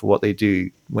respect for what they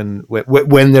do when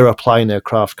they're applying their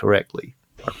craft correctly.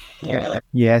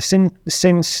 Yeah.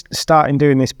 Since starting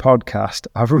doing this podcast,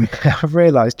 I've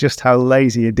realised just how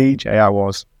lazy a DJ I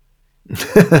was.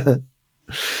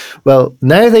 Well,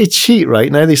 now they cheat,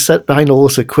 right? Now they sit behind all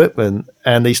this equipment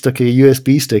and they stick a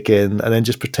USB stick in and then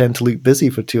just pretend to look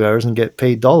busy for 2 hours and get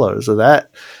paid dollars. So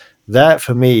that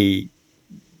for me,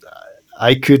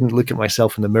 I couldn't look at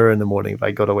myself in the mirror in the morning if I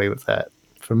got away with that.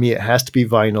 For me, it has to be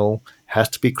vinyl, has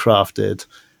to be crafted.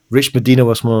 Rich Medina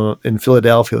in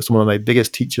Philadelphia was one of my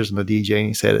biggest teachers in the DJing.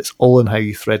 He said, it's all in how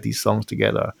you thread these songs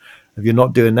together. If you're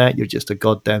not doing that, you're just a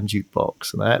goddamn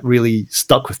jukebox. And that really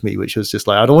stuck with me, which was just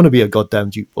like, I don't want to be a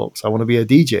goddamn jukebox. I want to be a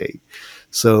DJ.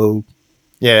 So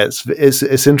yeah,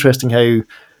 it's interesting how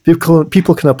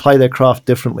people can apply their craft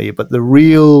differently, but the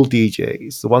real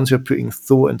DJs, the ones who are putting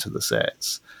thought into the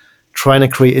sets, trying to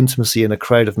create intimacy in a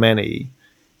crowd of many,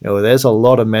 there's a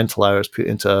lot of mental hours put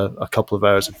into a couple of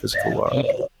hours of physical work.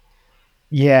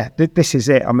 Yeah, this is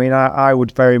it. I mean, I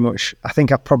would very much, I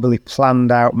think I probably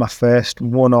planned out my first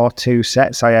 1 or 2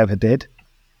 sets I ever did.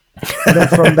 And then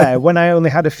from there, when I only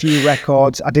had a few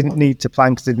records, I didn't need to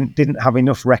plan because I didn't have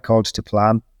enough records to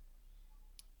plan.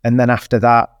 And then after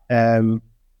that,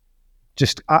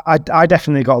 I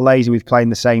definitely got lazy with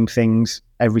playing the same things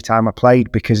every time I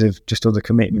played because of just other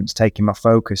commitments taking my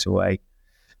focus away.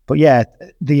 But yeah,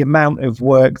 the amount of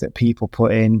work that people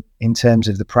put in terms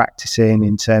of the practicing,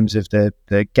 in terms of the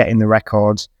getting the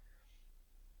records,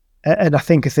 and I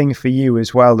think a thing for you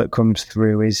as well that comes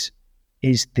through is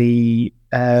the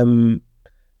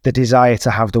desire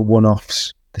to have the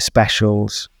one-offs, the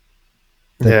specials,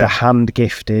 the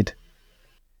hand-gifted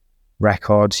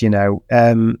records.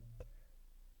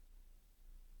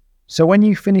 So when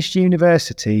you finished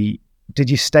university, did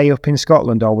you stay up in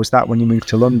Scotland, or was that when you moved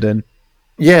to London?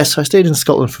 Yes, I stayed in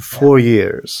Scotland for 4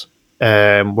 years,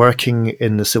 working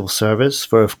in the civil service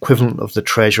for equivalent of the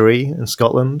Treasury in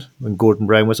Scotland when Gordon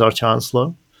Brown was our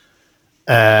Chancellor,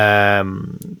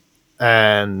 and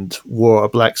wore a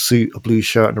black suit, a blue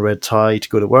shirt and a red tie to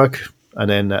go to work.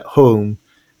 And then at home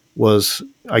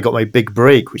I got my big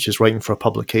break, which is writing for a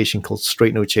publication called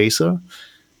Straight No Chaser.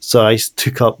 So I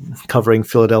took up covering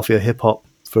Philadelphia hip-hop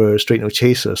for Straight No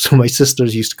Chaser. So my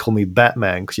sisters used to call me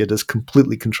Batman because you had this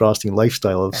completely contrasting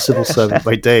lifestyle of civil servant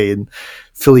by day and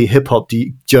Philly hip-hop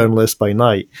journalist by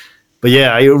night. But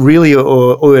yeah, I really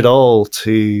owe it all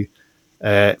to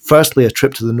Firstly, a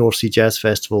trip to the North Sea Jazz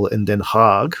Festival in Den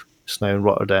Haag. It's now in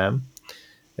Rotterdam.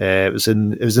 It was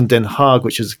in Den Haag,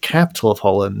 which is the capital of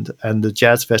Holland, and the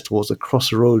jazz festival was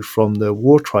across the road from the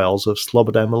war trials of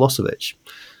Slobodan Milosevic.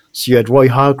 So you had Roy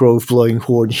Hargrove blowing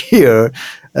horn here,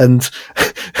 and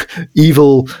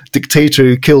evil dictator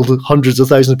who killed hundreds of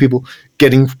thousands of people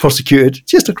getting prosecuted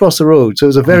just across the road. So it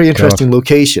was a very interesting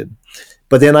location.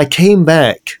 But then I came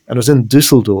back and I was in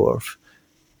Dusseldorf,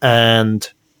 and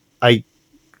I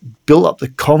built up the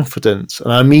confidence,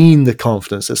 and I mean the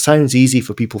confidence. It sounds easy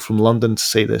for people from London to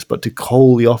say this, but to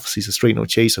call the offices of Straight No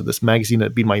Chaser, this magazine that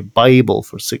had been my Bible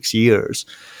for 6 years,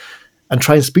 and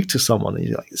try and speak to someone. And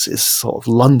you're like, it's this sort of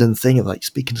London thing of like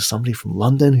speaking to somebody from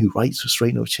London who writes for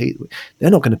Straight No Chaser.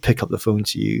 They're not going to pick up the phone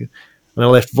to you. And I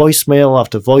left voicemail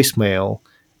after voicemail,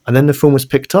 and then the phone was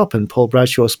picked up and Paul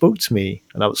Bradshaw spoke to me.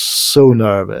 And I was so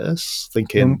nervous,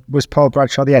 thinking... Was Paul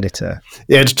Bradshaw the editor?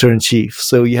 The editor-in-chief.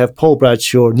 So you have Paul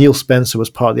Bradshaw, Neil Spencer was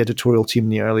part of the editorial team in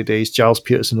the early days, Giles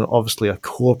Peterson, obviously a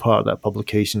core part of that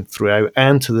publication throughout,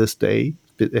 and to this day,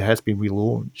 it has been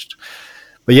relaunched.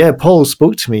 But yeah, Paul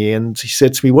spoke to me and he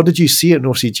said to me, what did you see at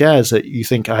North Sea Jazz that you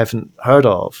think I haven't heard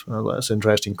of? Well, that's an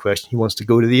interesting question. He wants to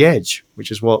go to the edge, which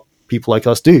is what people like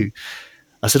us do.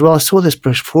 I said, well, I saw this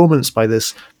performance by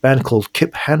this band called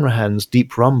Kip Hanrahan's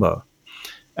Deep Rumba.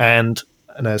 And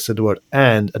I said the word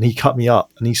and he cut me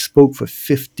up and he spoke for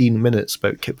 15 minutes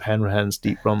about Kip Hanrahan's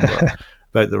Deep Rumba,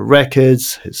 about the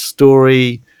records, his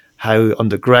story, how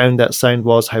underground that sound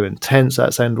was, how intense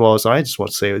that sound was. I just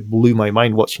want to say it blew my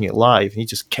mind watching it live. And he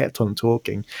just kept on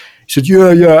talking. He said,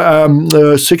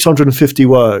 650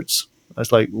 words. I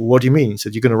was like, what do you mean? He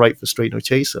said, you're going to write for Straight No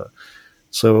Chaser.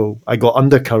 So I got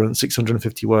Undercurrent,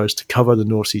 650 words to cover the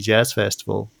North Sea Jazz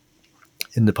Festival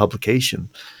in the publication,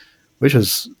 which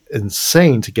was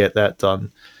insane to get that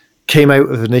done. Came out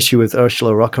with an issue with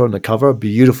Ursula Rucker on the cover,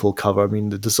 beautiful cover. I mean,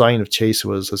 the design of Chaser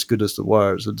was as good as the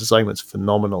words. The design was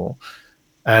phenomenal.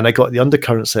 And I got the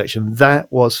Undercurrent section. That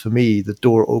was, for me, the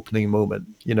door opening moment.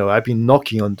 You know, I've been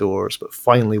knocking on doors, but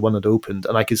finally one had opened.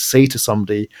 And I could say to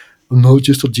somebody, I'm not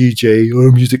just a DJ or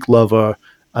a music lover.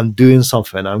 I'm doing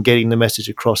something. I'm getting the message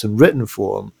across in written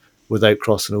form without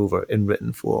crossing over in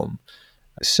written form.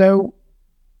 So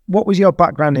what was your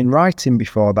background in writing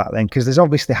before that then? Because there's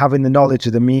obviously having the knowledge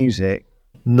of the music.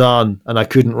 None, and I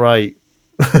couldn't write.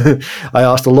 I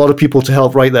asked a lot of people to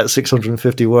help write that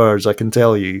 650 words, I can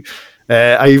tell you.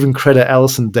 I even credit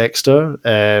Alison Dexter,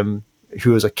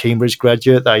 who was a Cambridge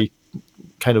graduate that I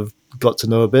kind of got to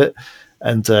know a bit.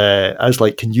 And I was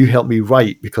like, can you help me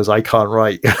write? Because I can't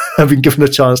write. I've been given a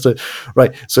chance to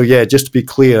write. So yeah, just to be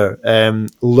clear,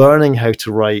 learning how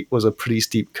to write was a pretty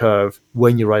steep curve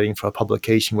when you're writing for a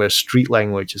publication where street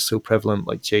language is so prevalent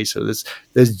like Chaser.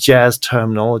 There's jazz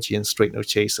terminology in Straight No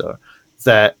Chaser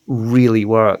that really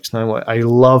works. Now, I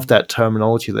love that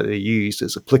terminology that they use.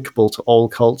 It's applicable to all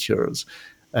cultures.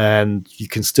 And you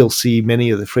can still see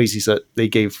many of the phrases that they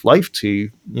gave life to,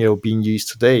 you know, being used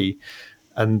today.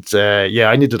 And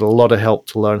I needed a lot of help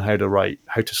to learn how to write,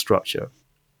 how to structure.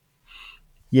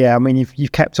 Yeah, I mean,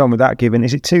 you've kept on with that. Given,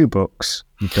 is it 2 books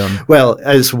you've done? Well,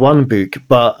 it's 1 book,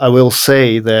 but I will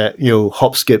say that, you know,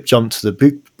 hop, skip, jump to the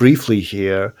book briefly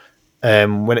here.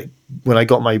 When I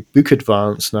got my book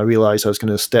advance and I realised I was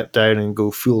going to step down and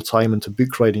go full time into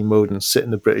book writing mode and sit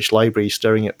in the British Library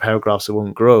staring at paragraphs that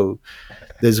won't grow.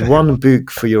 There's 1 book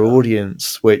for your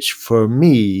audience, which for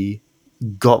me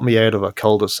got me out of a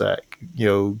cul-de-sac, you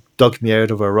know, dug me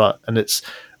out of a rut. And it's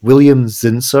William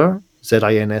Zinsser,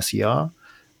 Zinser,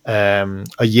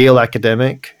 a Yale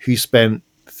academic who spent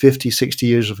 50, 60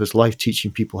 years of his life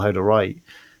teaching people how to write.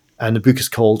 And the book is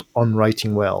called On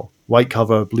Writing Well. White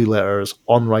cover, blue letters,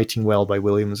 On Writing Well by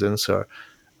William Zinsser.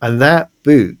 And that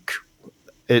book,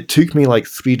 it took me like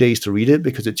 3 days to read it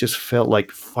because it just felt like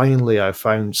finally I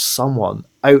found someone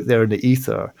out there in the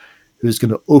ether who's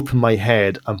going to open my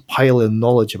head and pile in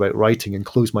knowledge about writing and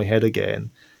close my head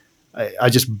again. I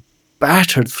just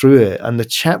battered through it. And the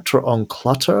chapter on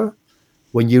clutter,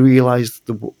 when you realize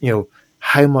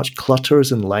how much clutter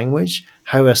is in language,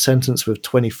 how a sentence with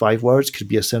 25 words could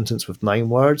be a sentence with 9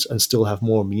 words and still have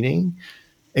more meaning.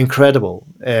 Incredible.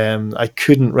 I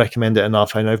couldn't recommend it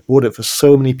enough. And I've bought it for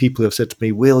so many people who have said to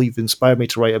me, Will, you've inspired me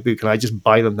to write a book. And I just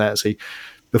buy them that and say,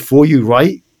 before you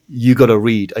write, you got to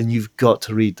read, and you've got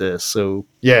to read this. So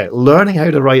yeah, learning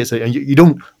how to write and you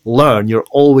don't learn, you're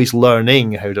always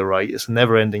learning how to write. It's a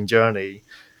never ending journey.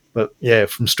 But yeah,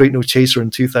 from Straight No Chaser in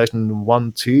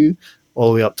 2001-2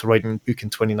 all the way up to writing a book in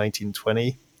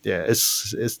 2019-20. Yeah,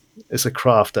 it's a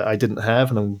craft that I didn't have,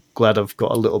 and I'm glad I've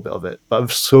got a little bit of it. But I'm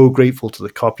so grateful to the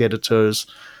copy editors,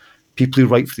 people who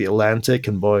write for The Atlantic,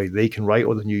 and boy, they can write,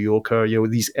 or The New Yorker,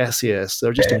 these essayists,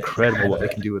 they're just incredible what they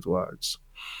can do with words.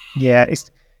 Yeah,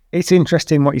 it's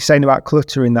interesting what you're saying about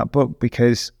clutter in that book,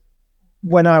 because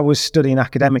when I was studying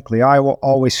academically, I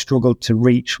always struggled to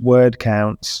reach word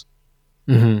counts.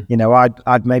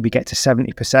 I'd maybe get to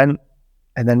 70%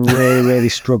 and then really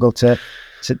struggle to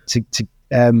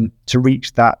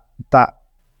reach that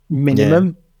minimum.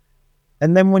 Yeah.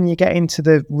 And then when you get into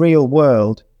the real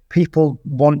world, people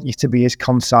want you to be as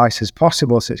concise as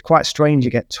possible. So it's quite strange.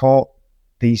 You get taught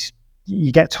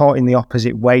in the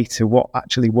opposite way to what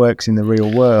actually works in the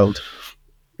real world.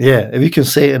 Yeah, if you can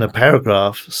say it in a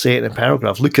paragraph, say it in a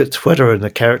paragraph. Look at Twitter and the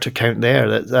character count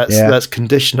there. That's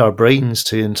conditioned our brains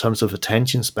to, in terms of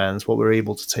attention spans, what we're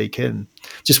able to take in.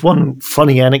 Just one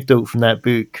funny anecdote from that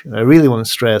book. I really want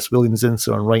to stress William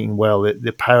Zinsser on writing well,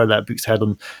 the power that book's had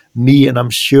on me, and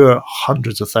I'm sure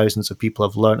hundreds of thousands of people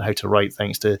have learned how to write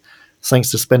thanks to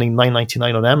spending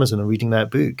 $9.99 on Amazon and reading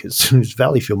that book. It's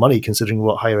value for money considering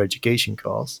what higher education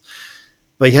costs.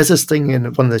 But he has this thing in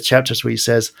one of the chapters where he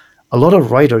says, a lot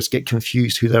of writers get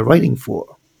confused who they're writing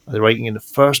for. Are they writing in the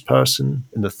first person,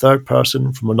 in the third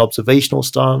person, from an observational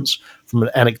stance, from an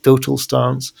anecdotal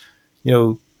stance?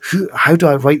 How do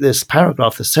I write this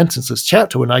paragraph, this sentence, this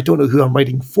chapter when I don't know who I'm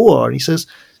writing for? And he says,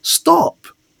 stop.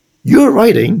 You're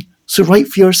writing, so write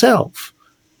for yourself.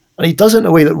 And he does it in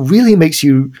a way that really makes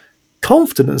you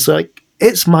confident. It's like,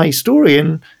 it's my story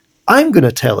and I'm going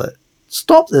to tell it.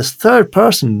 Stop this third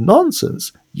person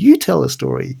nonsense. You tell a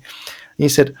story. He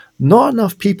said, not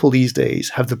enough people these days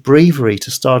have the bravery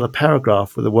to start a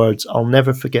paragraph with the words, I'll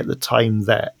never forget the time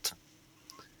that.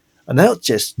 And that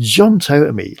just jumped out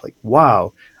at me like,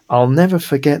 wow, I'll never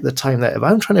forget the time that. If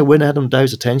I'm trying to win Adam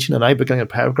Dow's attention and I begin a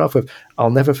paragraph with,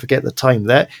 I'll never forget the time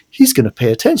that, he's going to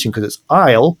pay attention because it's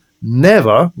I'll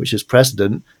never, which is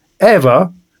precedent,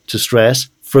 ever, to stress,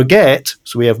 forget,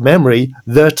 so we have memory,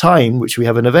 the time, which we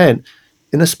have an event.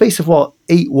 In the space of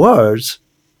 8 words,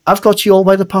 I've got you all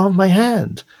by the palm of my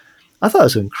hand. I thought it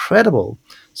was incredible.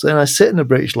 So then I sit in the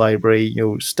British Library,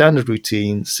 standard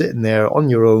routine, sitting there on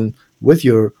your own with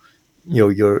your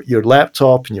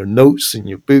laptop and your notes and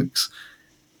your books.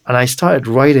 And I started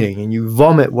writing, and you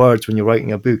vomit words when you're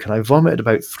writing a book. And I vomited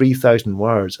about 3,000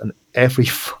 words, and every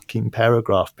fucking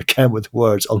paragraph began with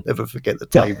words, I'll never forget the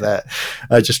time that.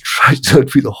 I just tried to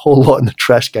put the whole lot in the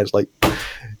trash can. It's like,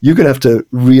 you're going to have to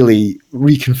really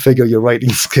reconfigure your writing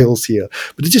skills here.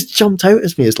 But it just jumped out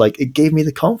at me. It's like, it gave me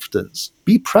the confidence.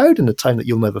 Be proud in the time that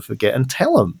you'll never forget and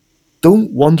tell them.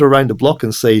 Don't wander around the block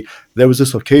and say, there was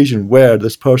this occasion where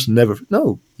this person never...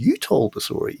 No, you told the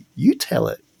story. You tell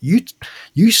it.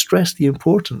 You stress the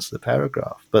importance of the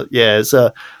paragraph. But yeah, it's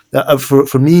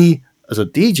for me as a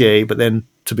DJ, but then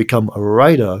to become a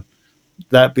writer,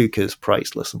 that book is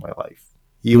priceless in my life.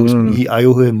 I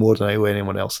owe him more than I owe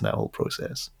anyone else in that whole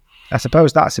process. I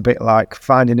suppose that's a bit like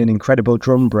finding an incredible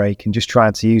drum break and just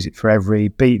trying to use it for every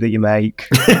beat that you make.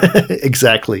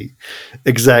 Exactly.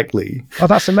 Oh,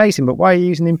 that's amazing. But why are you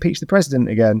using Impeach the President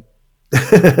again?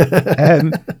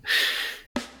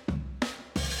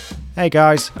 Hey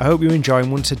guys, I hope you're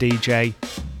enjoying Once a DJ.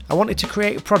 I wanted to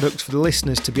create a product for the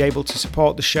listeners to be able to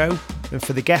support the show and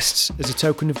for the guests as a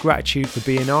token of gratitude for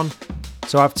being on.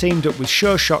 So I've teamed up with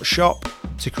Sure Shot Shop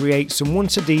to create some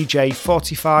Once a DJ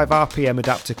 45 RPM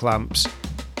adapter clamps.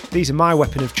 These are my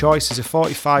weapon of choice as a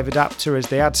 45 adapter, as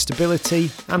they add stability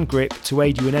and grip to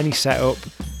aid you in any setup.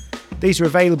 These are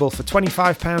available for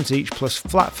 £25 each plus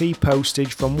flat fee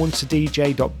postage from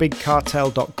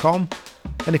onceadj.bigcartel.com.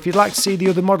 And if you'd like to see the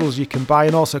other models you can buy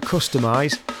and also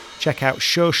customise, check out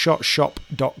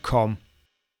sureshotshop.com.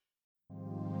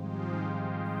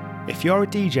 If you're a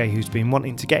DJ who's been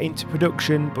wanting to get into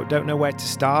production but don't know where to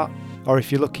start, or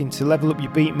if you're looking to level up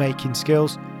your beat making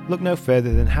skills, look no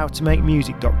further than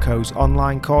howtomakemusic.co's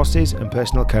online courses and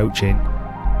personal coaching.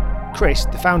 Chris,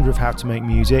 the founder of How to Make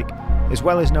Music, as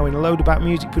well as knowing a load about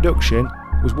music production,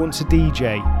 was once a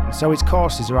DJ, and so his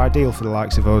courses are ideal for the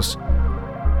likes of us.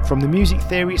 From the Music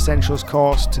Theory Essentials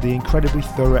course to the incredibly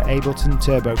thorough Ableton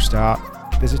Turbo Start,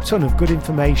 there's a ton of good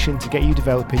information to get you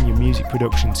developing your music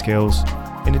production skills.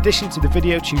 In addition to the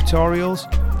video tutorials,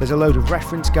 there's a load of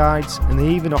reference guides, and they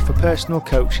even offer personal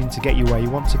coaching to get you where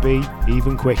you want to be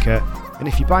even quicker. And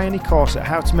if you buy any course at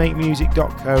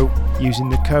howtomakemusic.co using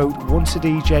the code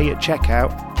onceadj at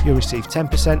checkout, you'll receive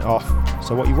 10% off.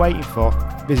 So what are you waiting for?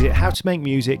 Visit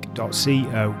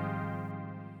howtomakemusic.co.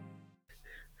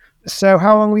 So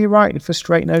how long were you writing for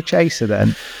Straight No Chaser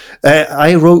then?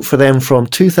 I wrote for them from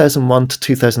 2001 to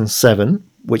 2007,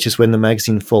 which is when the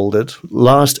magazine folded.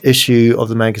 Last issue of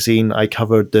the magazine, I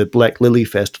covered the Black Lily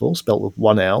Festival, spelled with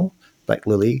one L, Black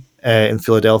Lily, in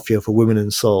Philadelphia for Women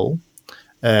in Soul.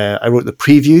 I wrote the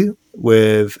preview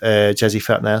with Jazzy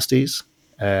Fat Nasties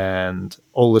and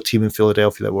all the team in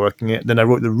Philadelphia that were working it. Then I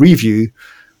wrote the review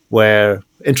where,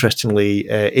 interestingly,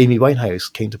 Amy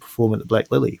Winehouse came to perform at the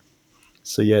Black Lily.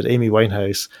 So you had Amy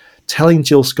Winehouse telling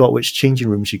Jill Scott which changing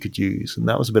room she could use, and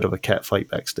that was a bit of a cat fight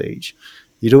backstage.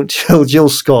 You don't tell Jill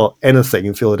Scott anything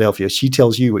in Philadelphia. She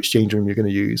tells you which changing room you're going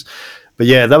to use. But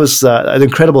yeah, that was an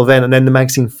incredible event, and then the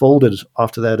magazine folded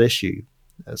after that issue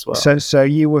as well. So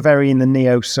you were very in the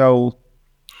neo-soul...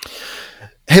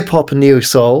 Hip-hop and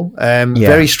neo-soul,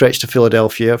 very stretched to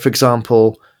Philadelphia. For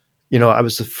example, I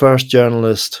was the first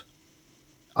journalist,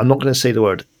 I'm not going to say the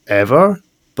word ever,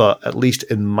 but at least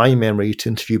in my memory, to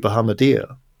interview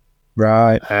Bahamadia.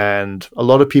 Right. And a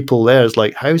lot of people there is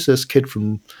like, how's this kid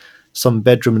from some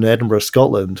bedroom in Edinburgh,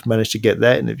 Scotland, managed to get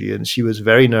that interview? And she was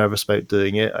very nervous about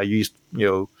doing it. I used,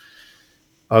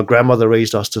 our grandmother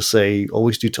raised us to say,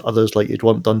 always do to others like you'd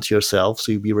want done to yourself.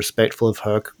 So you'd be respectful of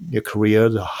your career,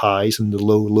 the highs and the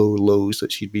low lows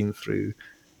that she'd been through.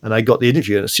 And I got the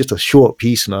interview, and it's just a short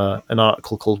piece in an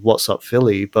article called What's Up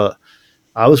Philly. But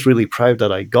I was really proud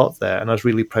that I got there, and I was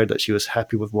really proud that she was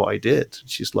happy with what I did.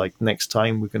 She's like, next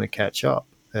time we're going to catch up.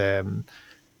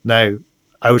 Now,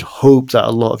 I would hope that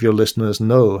a lot of your listeners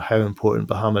know how important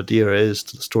Bahamadia is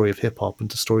to the story of hip-hop and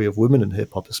to the story of women in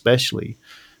hip-hop especially.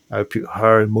 I would put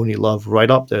her and Moni Love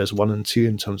right up there as 1 and 2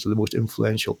 in terms of the most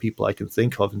influential people I can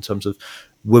think of in terms of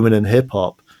women in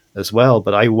hip-hop as well.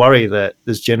 But I worry that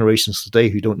there's generations today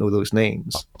who don't know those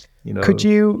names. Could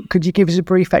you give us a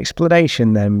brief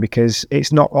explanation then, because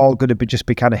it's not all going to be just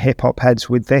kind of hip hop heads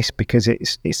with this, because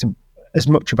it's as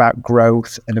much about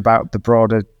growth and about the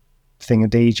broader thing of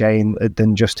DJing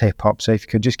than just hip hop. So if you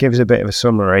could just give us a bit of a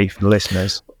summary for the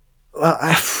listeners.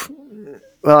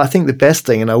 Well, I think the best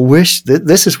thing, and I wish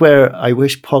this is where I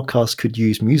wish podcasts could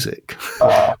use music.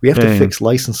 We have to fix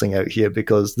licensing out here,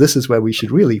 because this is where we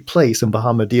should really play some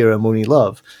Bahamadia and Moni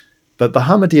Love. But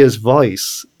Bahamadia's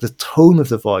voice, the tone of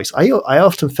the voice, I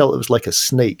often felt it was like a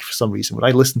snake for some reason. When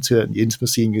I listened to it and the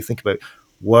intimacy, and you think about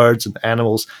words and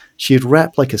animals, she'd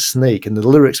rap like a snake, and the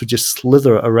lyrics would just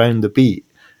slither around the beat.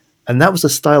 And that was a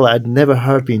style I'd never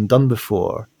heard being done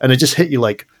before. And it just hit you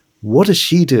like, what is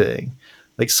she doing?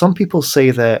 Like, some people say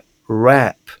that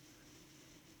rap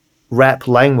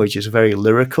language is very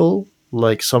lyrical.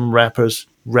 Like, some rappers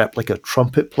rap like a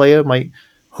trumpet player might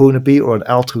hone a beat, or an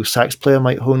alto sax player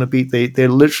might hone a beat. They're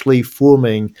literally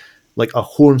forming like a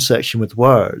horn section with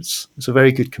words. It's a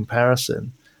very good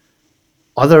comparison.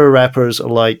 Other rappers are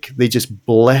like, they just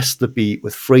bless the beat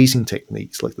with phrasing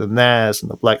techniques, like the Nas and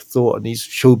the Black Thought and these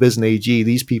Showbiz and AG,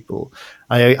 these people.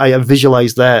 I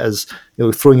visualize that as,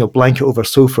 throwing a blanket over a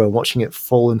sofa and watching it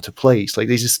fall into place. Like,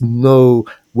 they just know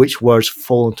which words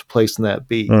fall into place in that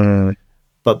beat.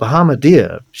 But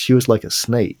Bahamadia, she was like a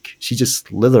snake. She just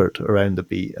slithered around the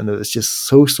beat, and it was just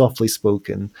so softly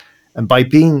spoken. And by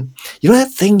being,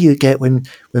 that thing you get when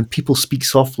people speak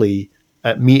softly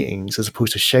at meetings as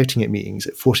opposed to shouting at meetings,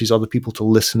 it forces other people to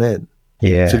listen in.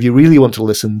 Yeah. So if you really want to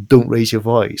listen, don't raise your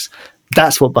voice.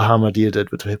 That's what Bahamadia did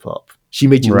with hip hop. She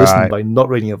made you listen by not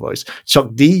raising your voice.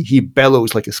 Chuck D, he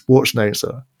bellows like a sports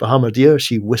announcer. Bahamadia,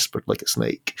 she whispered like a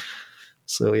snake.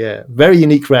 So yeah, very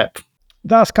unique rap.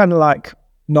 That's kind of like,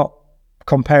 not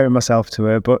comparing myself to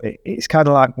her, but it's kind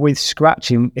of like with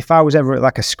scratching. If I was ever at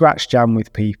like a scratch jam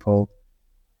with people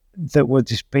that were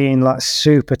just being like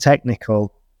super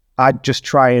technical, I'd just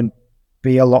try and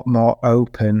be a lot more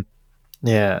open,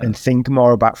 and think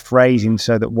more about phrasing,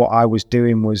 so that what I was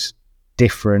doing was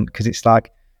different. Because it's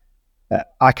like,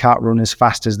 I can't run as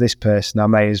fast as this person. I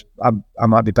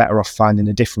might be better off finding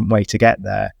a different way to get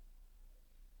there.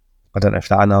 I don't know if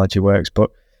that analogy works,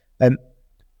 but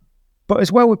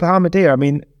as well with Bahamadia, I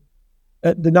mean,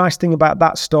 the nice thing about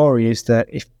that story is that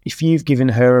if you've given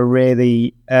her a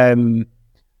really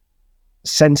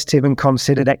sensitive and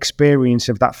considered experience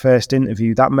of that first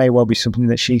interview, that may well be something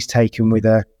that she's taken with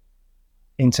her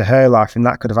into her life, and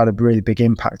that could have had a really big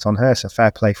impact on her. So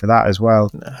fair play for that as well.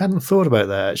 I hadn't thought about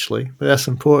that, actually, but that's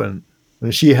important.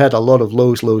 And she had a lot of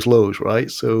lows,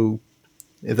 right? So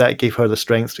if that gave her the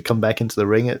strength to come back into the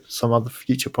ring at some other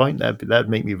future point, that'd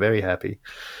make me very happy.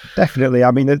 Definitely.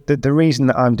 I mean, the reason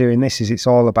that I'm doing this is it's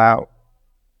all about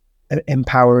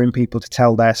empowering people to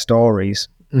tell their stories.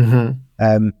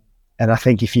 Mm-hmm. And I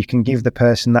think if you can give the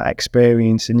person that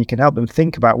experience and you can help them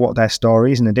think about what their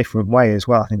story is in a different way as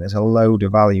well, I think there's a load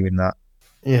of value in that.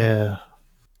 Yeah.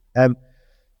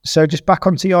 So just back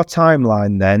onto your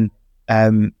timeline then.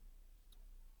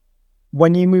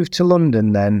 When you moved to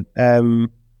London then,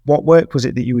 what work was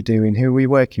it that you were doing? Who were you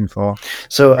working for?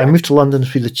 So I moved to London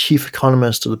to be the chief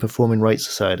economist of the Performing Rights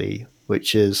Society,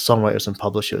 which is songwriters and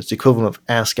publishers, the equivalent of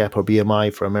ASCAP or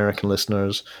BMI for American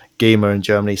listeners, Gamer in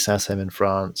Germany, SACEM in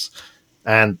France.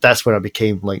 And that's where I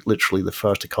became like literally the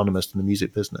first economist in the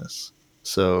music business.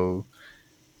 So,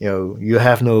 you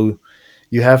have no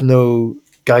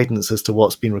guidance as to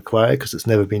what's been required because it's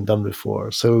never been done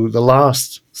before. So the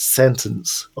last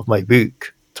sentence of my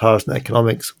book, Tarzan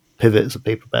Economics, Pivot as a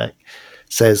paperback,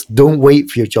 says, don't wait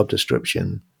for your job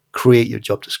description, create your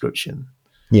job description.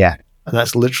 Yeah. And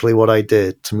that's literally what I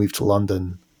did to move to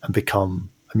London and become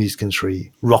a music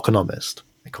industry rockonomist,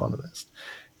 economist.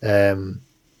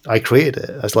 I created it.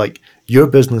 I was like, your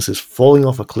business is falling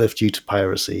off a cliff due to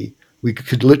piracy. We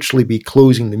could literally be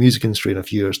closing the music industry in a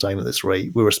few years' time at this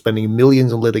rate. We were spending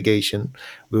millions on litigation.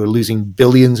 We were losing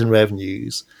billions in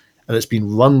revenues. And it's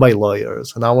been run by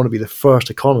lawyers. And I want to be the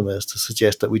first economist to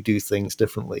suggest that we do things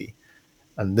differently.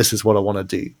 And this is what I want to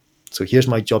do. So here's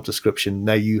my job description.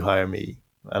 Now you hire me.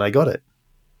 And I got it.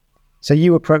 So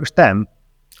you approached them?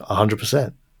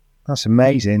 100%. That's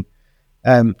amazing.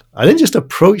 I didn't just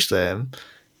approach them.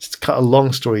 Just to cut a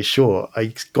long story short,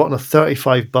 I got on a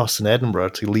 35 bus in Edinburgh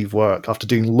to leave work after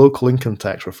doing local income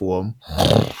tax reform,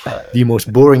 the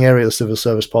most boring area of the civil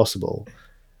service possible.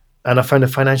 And I found a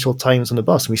Financial Times on the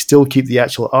bus, and we still keep the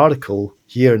actual article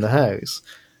here in the house.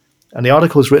 And the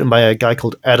article is written by a guy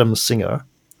called Adam Singer,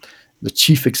 the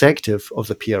chief executive of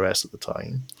the PRS at the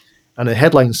time. And the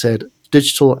headline said,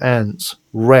 "Digital ants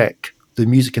wreck the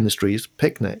music industry's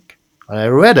picnic." And I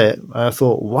read it, and I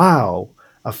thought, wow,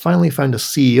 I finally found a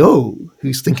CEO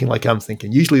who's thinking like I'm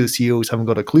thinking. Usually the CEOs haven't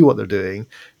got a clue what they're doing.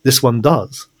 This one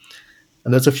does.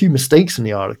 And there's a few mistakes in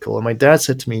the article. And my dad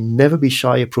said to me, never be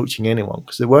shy approaching anyone,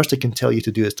 because the worst they can tell you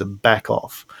to do is to back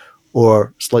off,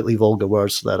 or slightly vulgar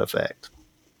words to that effect.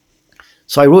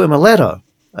 So I wrote him a letter.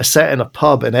 I sat in a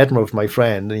pub in Edinburgh with my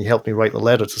friend, and he helped me write the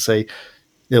letter to say,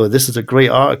 this is a great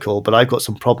article, but I've got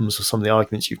some problems with some of the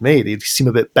arguments you've made. They seem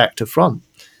a bit back to front.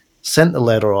 Sent the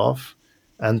letter off.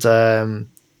 And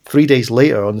 3 days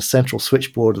later, on the central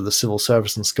switchboard of the civil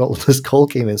service in Scotland, this call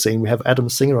came in saying, we have Adam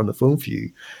Singer on the phone for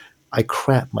you. I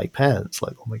crapped my pants.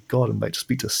 Like, oh my God, I'm about to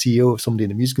speak to a CEO of somebody in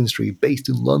the music industry based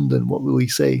in London. What will he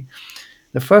say?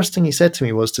 The first thing he said to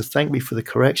me was to thank me for the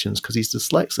corrections because he's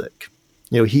dyslexic.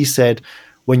 He said,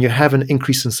 when you have an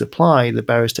increase in supply, the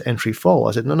barriers to entry fall.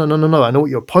 I said, no. I know what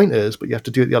your point is, but you have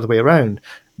to do it the other way around.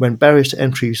 When barriers to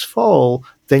entries fall,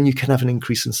 then you can have an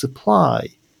increase in supply.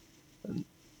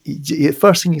 The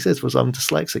first thing he says was, I'm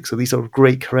dyslexic, so these are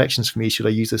great corrections for me. Should I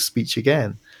use this speech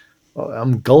again? Well,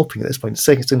 I'm gulping at this point.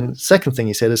 Second thing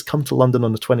he said is, come to London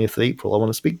on the 20th of April. I want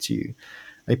to speak to you.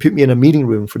 And he put me in a meeting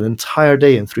room for an entire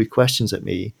day and threw questions at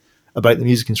me about the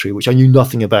music industry, which I knew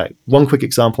nothing about. One quick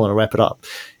example, and I'll wrap it up.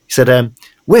 He said,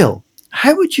 Will,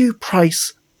 how would you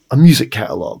price a music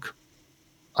catalogue?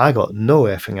 I got no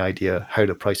effing idea how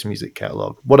to price a music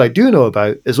catalogue. What I do know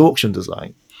about is auction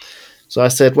design. So I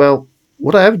said, well,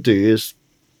 what I would do is,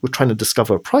 we're trying to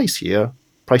discover a price here.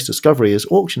 Price discovery is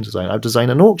auction design. I've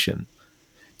designed an auction.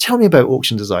 Tell me about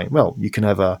auction design. Well, you can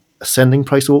have a ascending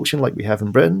price auction like we have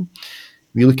in Britain.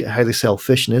 We look at how they sell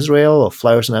fish in Israel or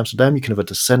flowers in Amsterdam. You can have a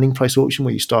descending price auction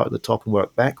where you start at the top and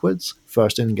work backwards.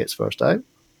 First in gets first out.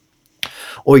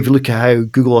 Or if you look at how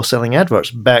Google are selling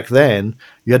adverts, back then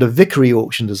you had a Vickery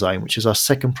auction design, which is a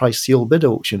second price seal bid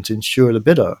auction to ensure the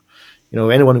bidder.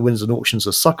 Anyone who wins an auction is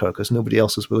a sucker because nobody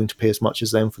else is willing to pay as much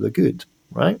as them for the good,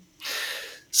 right?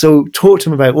 So talk to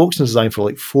him about auction design for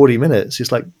like 40 minutes.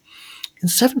 He's like, in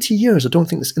 70 years, I don't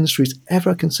think this industry's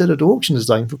ever considered auction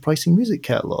design for pricing music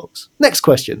catalogues. Next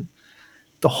question.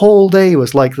 The whole day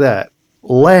was like that.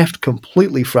 Left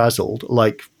completely frazzled,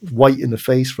 like white in the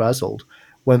face frazzled.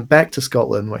 Went back to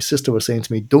Scotland. My sister was saying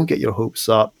to me, don't get your hopes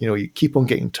up. You keep on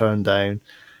getting turned down.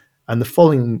 And the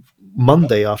following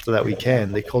Monday after that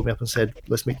weekend, they called me up and said,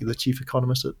 let's make you the chief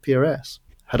economist at PRS.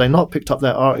 Had I not picked up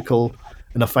that article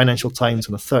in the Financial Times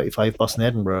on a 35 bus in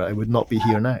Edinburgh, I would not be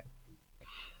here now.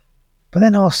 But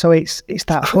then also it's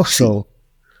that hustle,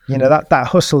 that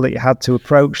hustle that you had to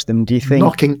approach them. Do you think?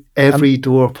 Knocking every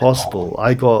door possible.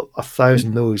 I got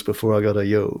 1,000 no's before I got a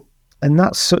yo. And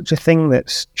that's such a thing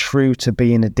that's true to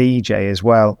being a DJ as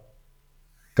well.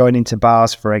 Going into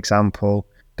bars, for example,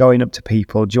 going up to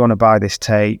people, do you want to buy this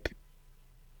tape?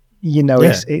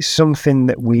 It's something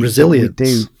that we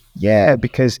do. Yeah,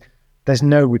 because there's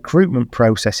no recruitment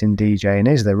process in DJing,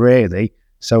 is there really?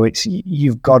 So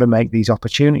you've got to make these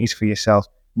opportunities for yourself,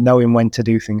 knowing when to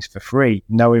do things for free,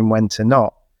 knowing when to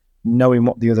not, knowing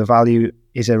what the other value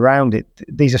is around it.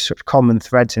 These are such common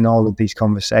threads in all of these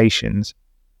conversations.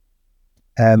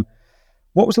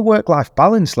 What was the work-life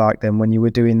balance like then when you were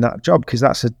doing that job? Because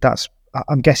that's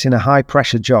I'm guessing a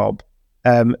high-pressure job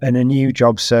and a new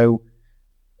job. So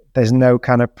there's no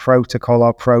kind of protocol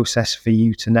or process for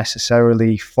you to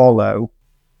necessarily follow.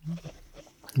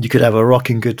 You could have a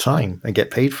rocking good time and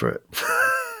get paid for it.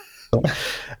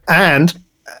 and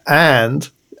add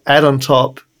on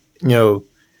top,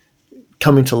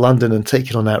 coming to London and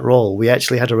taking on that role, we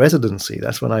actually had a residency.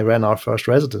 That's when I ran our first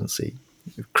residency.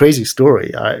 Crazy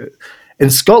story. In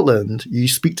Scotland, you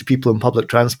speak to people in public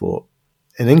transport.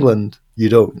 In England, you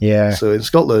don't. Yeah. So in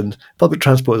Scotland, public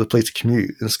transport is a place to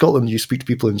commute. In Scotland, you speak to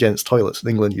people in gents' toilets. In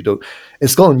England, you don't. In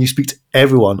Scotland, you speak to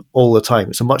everyone all the time.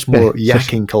 It's a much more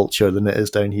yakking culture than it is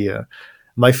down here.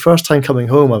 My first time coming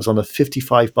home, I was on a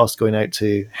 55 bus going out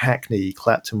to Hackney,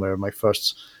 Clapton, where my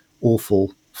first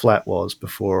awful flat was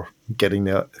before getting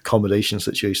the accommodation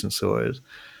situation sorted.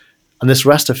 And this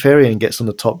Rastafarian gets on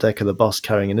the top deck of the bus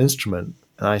carrying an instrument.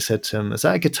 And I said to him, "Is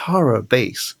that a guitar or a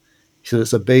bass?" He said,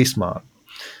 "It's a bass, man."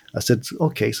 I said,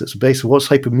 "Okay, so it's a bass. What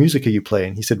type of music are you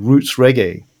playing?" He said, "Roots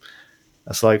reggae." I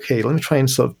was like, "Okay, let me try and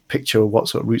sort of picture what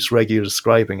sort of roots reggae you're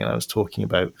describing." And I was talking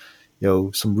about,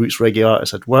 some roots reggae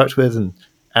artists I'd worked with and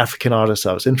African artists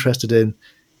I was interested in.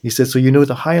 He said, "So you know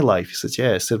the High Life?" He said,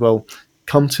 "Yeah." I said, "Well,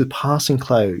 come to Passing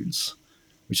Clouds,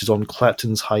 which is on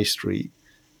Clapton's High Street,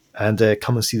 and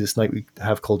come and see this night we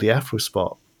have called the Afro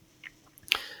Spot."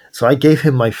 So I gave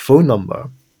him my phone number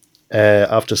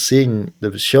after seeing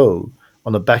the show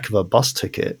on the back of a bus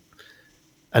ticket.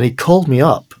 And he called me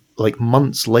up like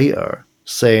months later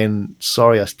saying,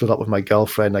 "Sorry, I split up with my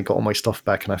girlfriend. I got all my stuff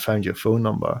back and I found your phone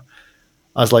number."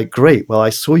 I was like, "Great. Well, I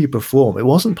saw you perform." It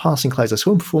wasn't Passing Clouds. I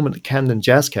saw him perform at the Camden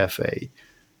Jazz Cafe.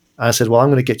 And I said, "Well, I'm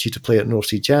going to get you to play at North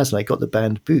Sea Jazz." And I got the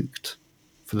band booked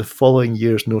for the following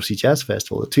year's North Sea Jazz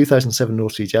Festival. The 2007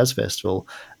 North Sea Jazz Festival,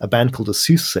 a band called the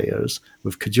Soothsayers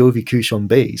with Kajovi Kush on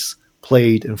bass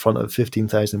played in front of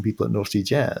 15,000 people at North Sea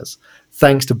Jazz,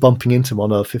 thanks to bumping into him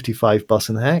on a 55 bus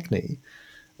in Hackney.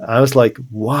 I was like,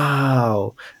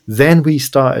 wow. Then we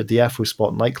started the Afro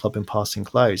Spot nightclub in Passing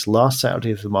Clouds last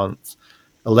Saturday of the month.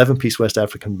 11-piece West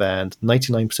African band,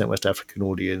 99% West African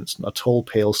audience, a tall,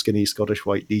 pale, skinny Scottish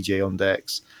white DJ on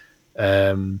decks,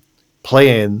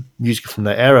 playing music from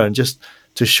that era. And just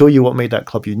to show you what made that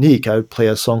club unique, I would play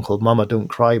a song called Mama Don't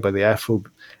Cry by the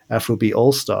Afrobeat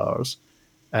All-Stars.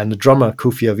 And the drummer,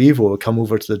 Kofi Avivo, would come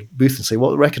over to the booth and say,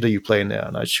 "What record are you playing there?"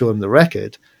 And I'd show him the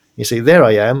record. He'd say, "There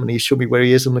I am." And he'd show me where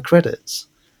he is in the credits.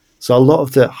 So a lot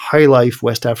of the high-life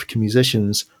West African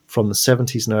musicians from the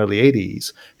 70s and early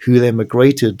 80s, who then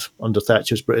migrated under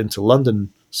Thatcher's Britain to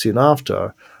London soon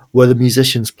after, were the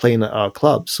musicians playing at our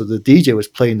clubs. So the DJ was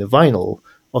playing the vinyl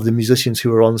of the musicians who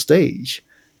were on stage.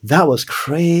 That was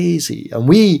crazy. And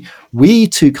we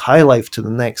took high life to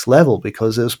the next level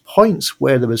because there was points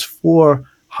where there was 4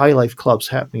 high life clubs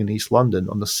happening in East London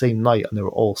on the same night and they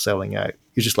were all selling out.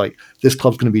 You're just like, this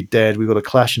club's going to be dead. We've got a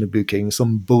clash in the booking.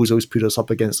 Some bozos put us up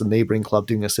against a neighbouring club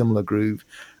doing a similar groove,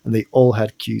 and they all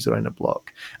had queues around the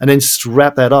block. And then to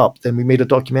wrap that up, then we made a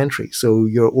documentary. So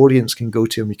your audience can go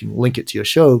to, and we can link it to your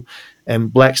show,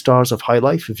 Black Stars of High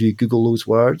Life. If you Google those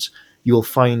words, you'll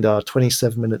find a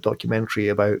 27-minute documentary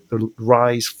about the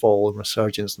rise, fall, and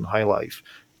resurgence in high life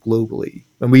globally.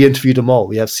 And we interviewed them all.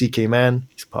 We have CK Man,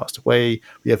 he's passed away.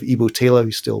 We have Ebo Taylor,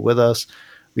 who's still with us.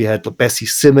 We had Bessie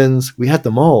Simmons. We had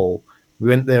them all. We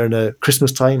went there in a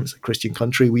Christmas time. It's a Christian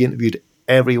country. We interviewed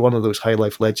every one of those high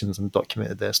life legends and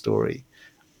documented their story.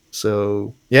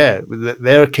 So yeah,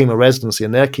 there came a residency,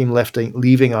 and there came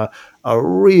leaving a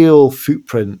real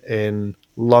footprint in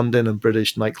London and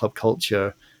British nightclub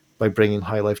culture by bringing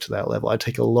high life to that level. I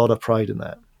take a lot of pride in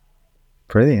that.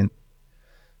 Brilliant.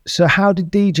 So how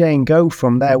did DJing go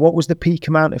from there? What was the peak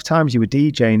amount of times you were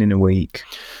DJing in a week?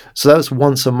 So that was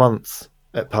once a month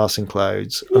at Passing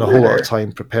Clouds, and a whole lot of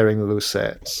time preparing those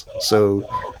sets. So,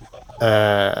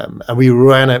 and we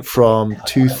ran it from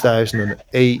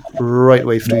 2008 right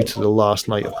way through to the last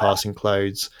night of Passing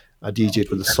Clouds. I DJ'd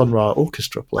with the Sun Ra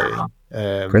Orchestra playing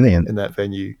Brilliant. in that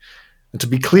venue. And to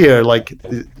be clear, like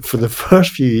for the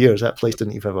first few years, that place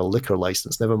didn't even have a liquor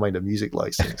license, never mind a music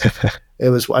license. It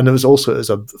was also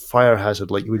a fire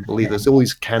hazard, like you wouldn't believe. There's all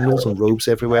these candles and robes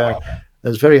everywhere. It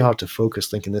was very hard to focus,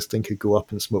 thinking this thing could go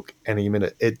up and smoke any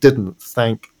minute. It didn't,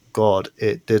 thank God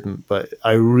it didn't. But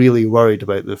I really worried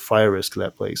about the fire risk of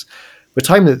that place. By the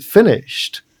time it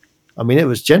finished, I mean, it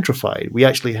was gentrified. We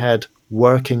actually had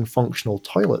working, functional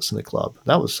toilets in the club.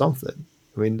 That was something.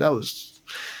 I mean, that was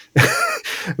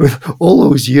with all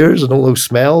those years and all those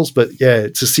smells. But yeah,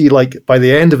 to see like by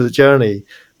the end of the journey,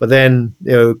 but then,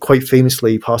 quite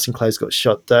famously, Passing Clouds got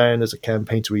shut down. There's a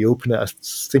campaign to reopen it. I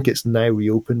think it's now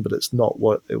reopened, but it's not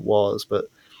what it was. But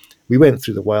we went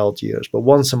through the wild years. But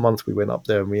once a month we went up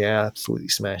there and we absolutely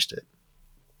smashed it.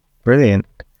 Brilliant.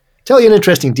 Tell you an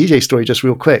interesting DJ story just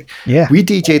real quick. Yeah. We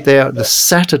DJed there the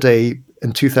Saturday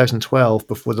in 2012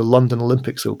 before the London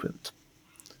Olympics opened.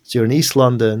 So you're in East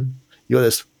London, you got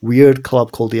this weird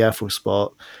club called the Afro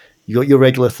Spot. You got your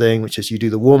regular thing, which is you do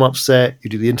the warm-up set, you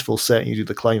do the interval set, you do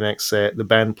the climax set, the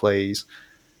band plays.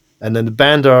 And then the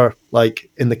band are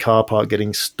like in the car park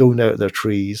getting stoned out of their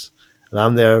trees. And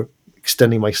I'm there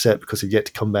extending my set because they've yet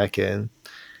to come back in.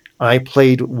 I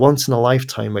played Once in a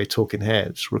Lifetime by Talking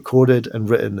Heads, recorded and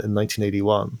written in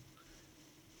 1981.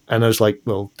 And I was like,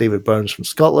 well, David Byrne's from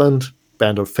Scotland,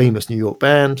 band are famous New York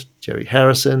band, Jerry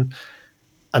Harrison.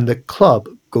 And the club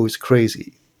goes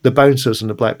crazy. The bouncers in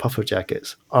the black puffer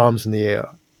jackets, arms in the air.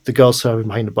 The girls serving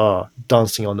behind the bar,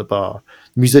 dancing on the bar.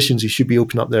 The musicians who should be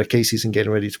opening up their cases and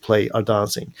getting ready to play are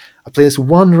dancing. I play this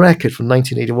one record from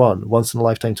 1981, Once in a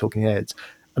Lifetime Talking Heads,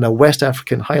 and a West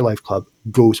African high life club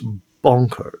goes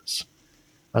bonkers.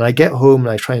 And I get home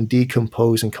and I try and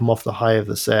decompose and come off the high of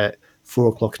the set, 4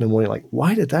 o'clock in the morning, like,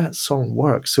 why did that song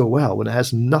work so well when it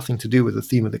has nothing to do with the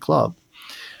theme of the club?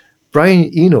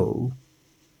 Brian Eno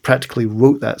practically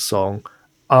wrote that song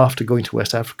after going to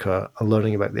West Africa and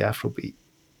learning about the Afrobeat.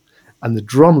 And the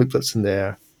drum loop that's in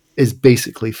there is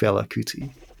basically Fela Kuti.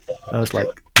 And I was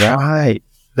like, right,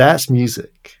 that's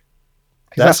music.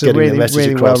 That's getting a really, a message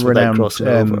really across without well-renowned. crossing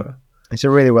over. It's a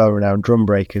really well-renowned drum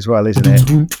break as well, isn't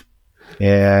it?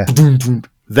 Yeah.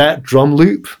 That drum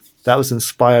loop, that was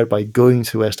inspired by going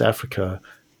to West Africa,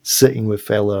 sitting with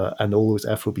Fela and all those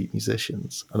Afrobeat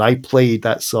musicians. And I played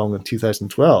that song in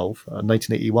 2012, a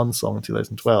 1981 song in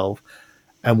 2012,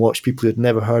 and watched people who had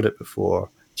never heard it before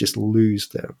just lose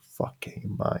their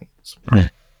fucking minds.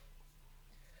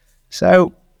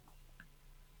 So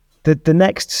the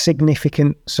next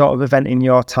significant sort of event in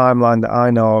your timeline that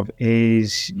I know of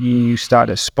is you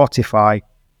started at Spotify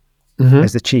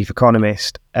as the chief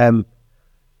economist.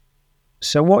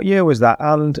 So what year was that?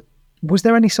 And was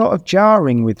there any sort of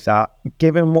jarring with that,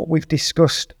 given what we've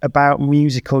discussed about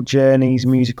musical journeys,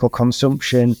 musical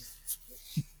consumption,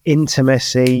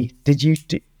 intimacy? Did you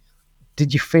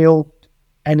feel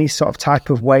any sort of type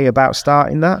of way about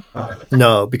starting that?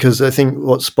 No, because I think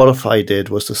what Spotify did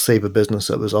was to save a business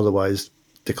that was otherwise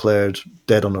declared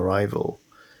dead on arrival.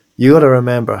 You got to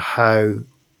remember how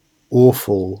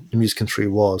awful the music industry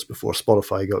was before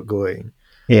Spotify got going.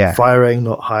 Yeah. Firing,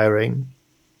 not hiring.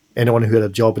 Anyone who had a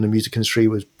job in the music industry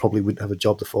probably wouldn't have a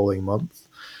job the following month.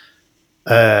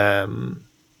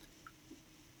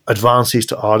 Advances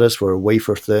to artists were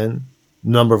wafer thin.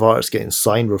 Number of artists getting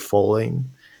signed were falling.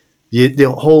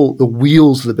 The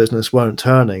wheels of the business weren't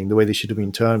turning the way they should have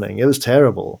been turning. It was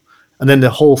terrible. And then the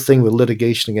whole thing with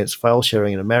litigation against file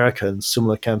sharing in America and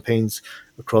similar campaigns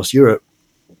across Europe,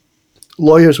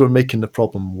 lawyers were making the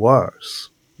problem worse.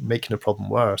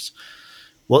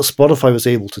 What Spotify was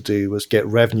able to do was get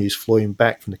revenues flowing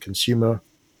back from the consumer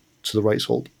to the rights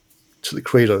holder, to the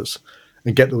creators,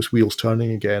 and get those wheels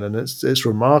turning again. And it's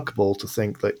remarkable to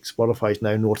think that Spotify is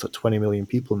now north of 20 million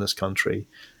people in this country.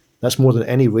 That's more than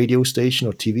any radio station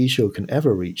or TV show can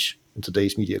ever reach in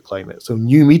today's media climate. So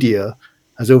new media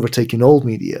has overtaken old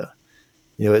media.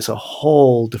 It's a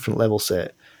whole different level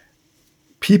set.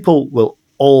 People will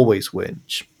always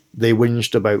whinge. They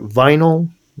whinged about vinyl.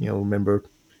 Remember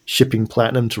shipping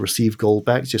platinum to receive gold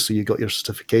back just so you got your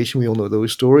certification. We all know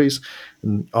those stories.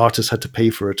 And artists had to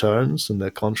pay for returns in their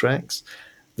contracts.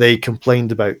 They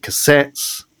complained about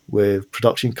cassettes with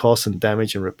production costs and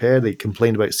damage and repair. They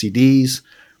complained about CDs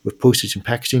with postage and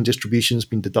packaging distributions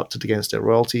being deducted against their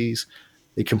royalties.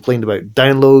 They complained about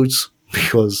downloads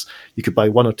because you could buy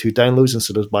 1 or 2 downloads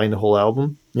instead of buying the whole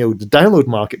album. The download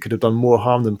market could have done more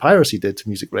harm than piracy did to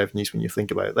music revenues when you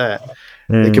think about that.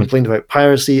 They complained about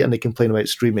piracy and they complained about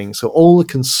streaming. So all the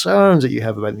concerns that you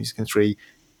have about the music industry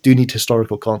do need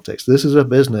historical context. This is a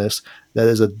business that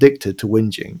is addicted to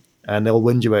whinging, and they'll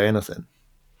whinge about anything.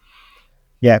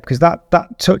 Yeah, because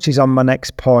that touches on my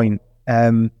next point.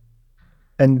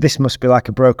 And this must be like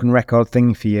a broken record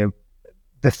thing for you.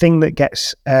 The thing that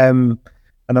gets, and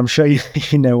I'm sure you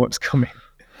know what's coming.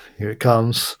 Here it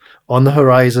comes, on the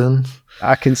horizon.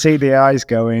 I can see the eyes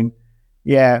going.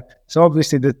 Yeah. So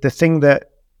obviously the thing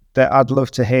that I'd love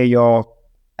to hear your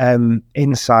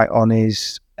insight on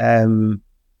is the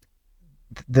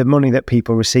money that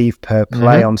people receive per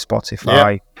play on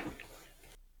Spotify.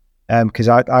 Because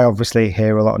I obviously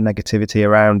hear a lot of negativity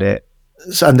around it.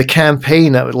 So, and the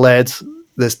campaign that led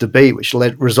this debate, which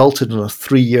resulted in a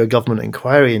 3-year government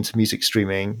inquiry into music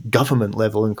streaming,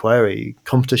 government-level inquiry,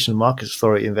 Competition and Markets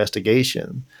Authority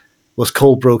investigation, was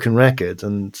called Broken Record,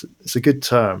 and it's a good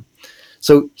term.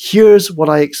 So here's what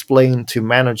I explained to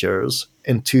managers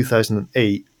in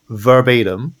 2008,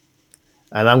 verbatim,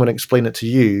 and I'm going to explain it to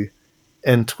you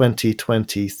in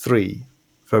 2023,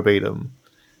 verbatim.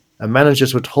 And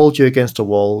managers would hold you against a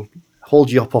wall,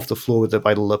 hold you up off the floor with their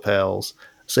by the lapels,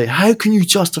 say, how can you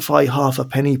justify half a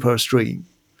penny per stream?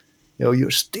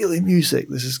 You're stealing music.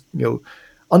 This is,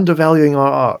 undervaluing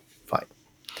our art. Fine.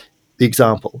 The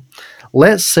example.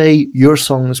 Let's say your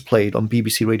song is played on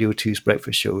BBC Radio 2's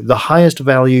Breakfast Show, the highest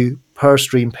value per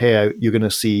stream payout you're going to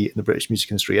see in the British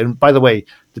music industry. And by the way,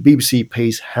 the BBC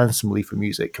pays handsomely for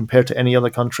music. Compared to any other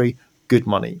country, good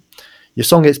money. Your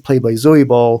song gets played by Zoe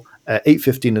Ball at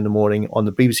 8:15 in the morning on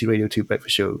the BBC Radio 2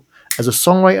 Breakfast Show. As a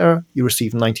songwriter, you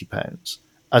receive £90.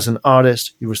 As an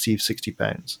artist, you receive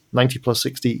 £60. 90 plus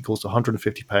 60 equals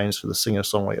 £150 for the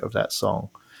singer-songwriter of that song.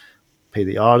 Pay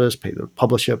the artist, pay the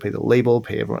publisher, pay the label,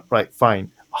 pay everyone. Right, fine.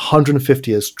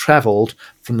 150 has traveled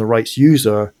from the rights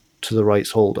user to the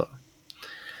rights holder.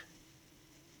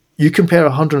 You compare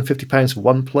 £150 for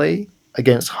one play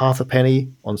against half a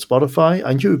penny on Spotify,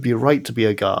 and you would be right to be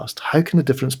aghast. How can the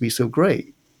difference be so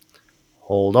great?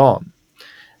 Hold on.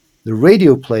 The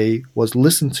radio play was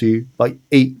listened to by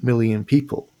 8 million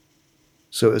people.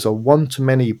 So it's a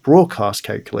one-to-many broadcast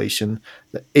calculation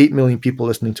that 8 million people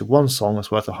listening to one song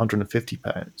is worth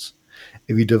 £150.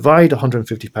 If you divide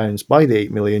 £150 by the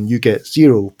 8 million, you get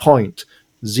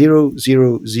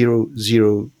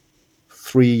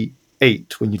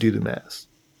 0.0000038 when you do the math.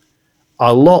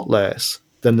 A lot less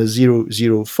than the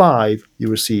 0.005 you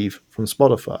receive from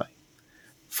Spotify.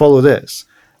 Follow this.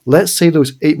 Let's say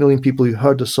those 8 million people who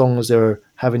heard the song as they were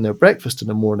having their breakfast in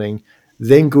the morning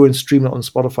then go and stream it on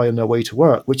Spotify on their way to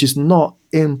work, which is not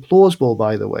implausible,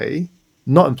 by the way,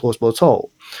 not implausible at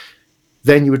all.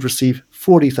 Then you would receive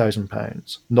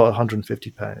 £40,000, not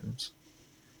 £150.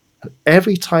 And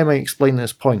every time I explain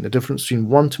this point, the difference between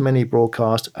one-to-many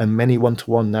broadcast and many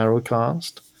one-to-one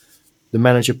narrowcast, the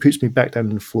manager puts me back down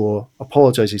on the floor,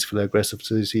 apologises for their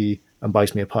aggressivity, and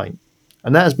buys me a pint.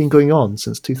 And that has been going on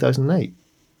since 2008.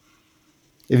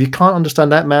 If you can't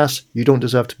understand that maths, you don't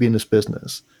deserve to be in this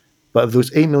business. But if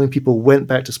those 8 million people went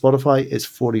back to Spotify, it's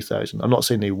 40,000. I'm not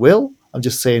saying they will. I'm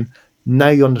just saying now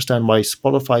you understand why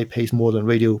Spotify pays more than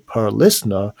radio per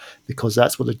listener, because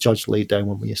that's what the judge laid down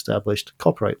when we established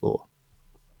copyright law.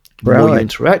 The more you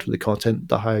interact with the content,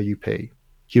 the higher you pay.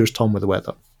 Here's Tom with the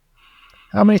weather.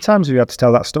 How many times have you had to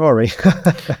tell that story?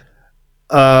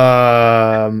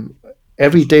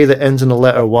 Every day that ends in the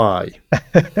letter Y.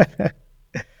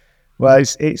 Well,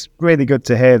 it's really good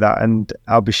to hear that, and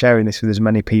I'll be sharing this with as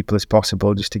many people as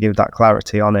possible just to give that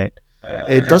clarity on it.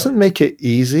 It doesn't make it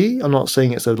easy. I'm not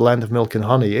saying it's a land of milk and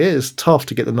honey. It is tough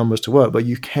to get the numbers to work, but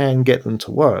you can get them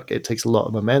to work. It takes a lot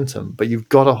of momentum, but you've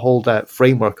got to hold that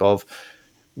framework of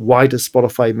why does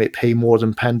Spotify pay more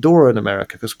than Pandora in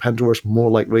America? Because Pandora is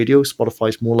more like radio, Spotify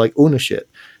is more like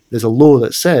ownership. There's a law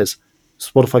that says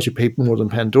Spotify should pay more than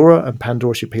Pandora, and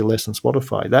Pandora should pay less than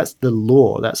Spotify. That's the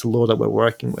law. That's the law that we're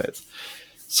working with.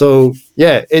 So,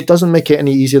 yeah, it doesn't make it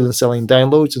any easier than selling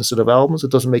downloads instead of albums. It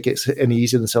doesn't make it any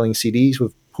easier than selling CDs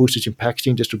with postage and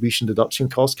packaging, distribution, deduction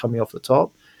costs coming off the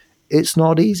top. It's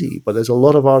not easy, but there's a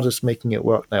lot of artists making it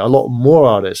work now. A lot more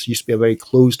artists. Used to be a very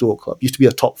closed-door club. Used to be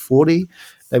a top 40.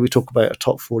 Now we talk about a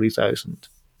top 40,000.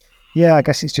 Yeah, I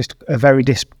guess it's just a very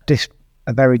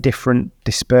different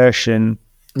dispersion.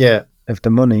 Yeah. Of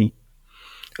the money.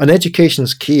 And education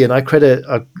is key, and I credit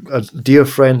a dear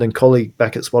friend and colleague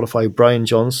back at Spotify, Brian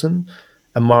Johnson,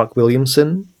 and Mark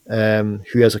Williamson,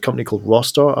 who has a company called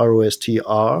Rostr,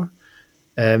 R-O-S-T-R.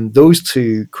 Those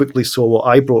two quickly saw what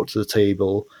I brought to the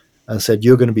table and said,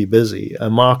 you're going to be busy.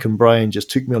 And Mark and Brian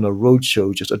just took me on a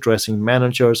roadshow just addressing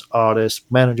managers, artists,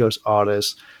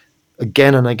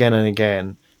 again and again and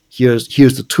again. Here's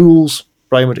the tools,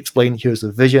 Brian would explain, here's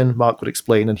the vision, Mark would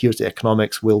explain, and here's the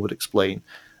economics, Will would explain.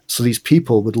 So these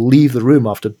people would leave the room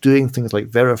after doing things like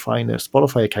verifying their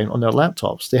Spotify account on their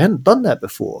laptops. They hadn't done that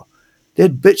before.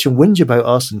 They'd bitch and whinge about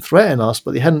us and threaten us,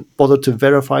 but they hadn't bothered to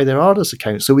verify their artist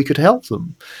account so we could help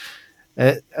them.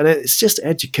 And it's just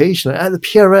education. At the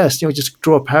PRS, just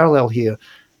draw a parallel here.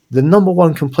 The number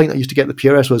one complaint I used to get at the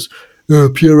PRS was,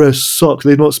 PRS suck,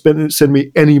 they've not send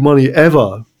me any money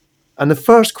ever. And the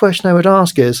first question I would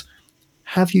ask is,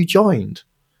 have you joined?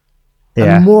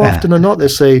 Yeah. And more often than not, they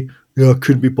say, I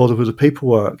couldn't be bothered with the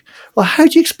paperwork. Well, how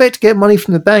do you expect to get money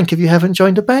from the bank if you haven't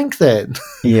joined a bank then?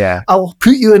 Yeah. I'll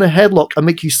put you in a headlock and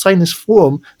make you sign this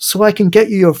form so I can get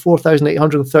you your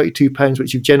 £4,832,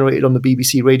 which you've generated on the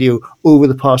BBC radio over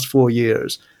the past 4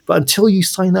 years. But until you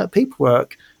sign that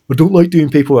paperwork, I don't like doing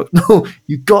paperwork. No,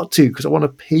 you got to, because I want to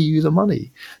pay you the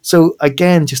money. So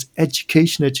again, just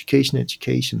education.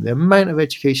 The amount of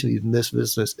education in this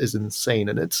business is insane,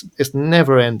 and it's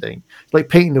never ending. It's like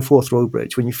painting the Forth Road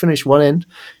Bridge. When you finish one end,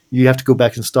 you have to go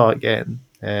back and start again.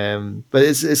 But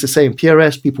it's the same.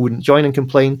 PRS people wouldn't join and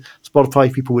complain.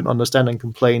 Spotify people wouldn't understand and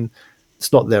complain.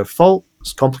 It's not their fault.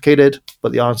 It's complicated,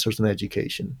 but the answer is in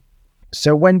education.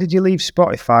 So when did you leave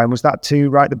Spotify, and was that to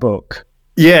write the book?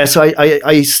 Yeah, so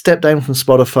I stepped down from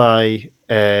Spotify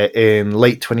in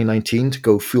late 2019 to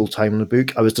go full time on the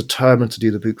book. I was determined to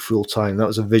do the book full time. That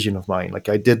was a vision of mine. Like,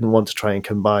 I didn't want to try and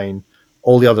combine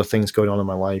all the other things going on in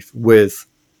my life with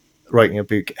writing a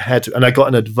book. And I got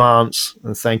an advance,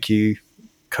 and thank you,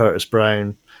 Curtis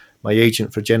Brown, my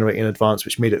agent, for generating an advance,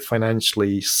 which made it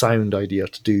financially sound idea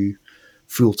to do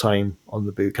full time on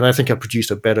the book. And I think I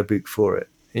produced a better book for it.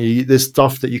 There's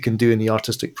stuff that you can do in the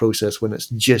artistic process when it's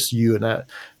just you and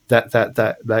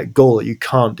that goal that you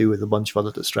can't do with a bunch of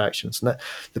other distractions. And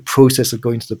the process of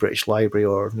going to the British Library,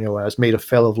 or I was made a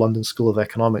fellow of London School of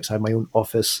Economics. I had my own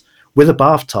office with a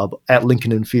bathtub at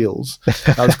Lincoln Inn Fields.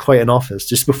 That was quite an office.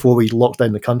 Just before we locked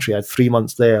down the country, I had 3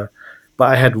 months there.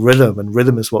 But I had rhythm, and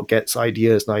rhythm is what gets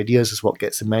ideas, and ideas is what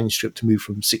gets the manuscript to move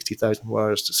from 60,000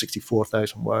 words to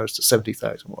 64,000 words to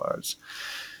 70,000 words.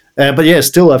 But yeah,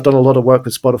 still, I've done a lot of work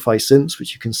with Spotify since,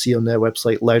 which you can see on their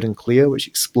website, Loud and Clear, which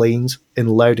explains in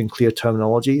loud and clear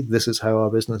terminology, this is how our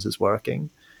business is working.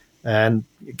 And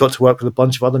got to work with a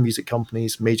bunch of other music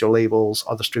companies, major labels,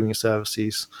 other streaming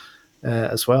services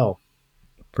as well.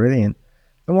 Brilliant.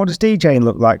 And what does DJing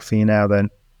look like for you now then?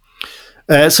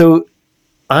 So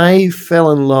I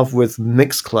fell in love with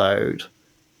Mixcloud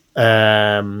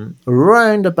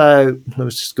around about,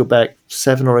 let's just go back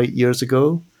 7 or 8 years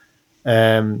ago.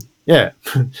 The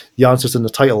answer's in the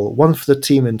title. One for the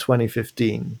team in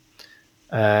 2015.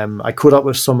 I caught up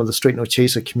with some of the Straight No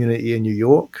Chaser community in New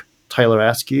York, Tyler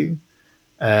Askew,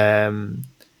 and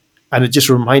it just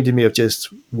reminded me of just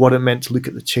what it meant to look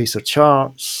at the Chaser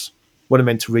charts, what it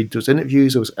meant to read those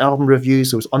interviews, those album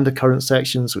reviews, those undercurrent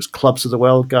sections, those Clubs of the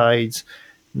World guides.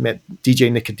 Met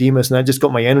DJ Nicodemus, and I just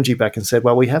got my energy back and said,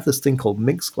 well, we have this thing called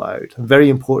Mixcloud, a very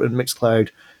important Mixcloud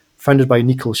founded by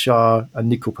Nikhil Shah and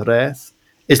Nico Perez.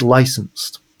 It's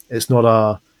licensed. It's not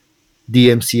a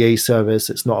DMCA service.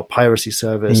 It's not a piracy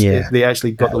service. Yeah. They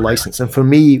actually got the license. And for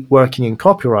me, working in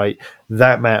copyright,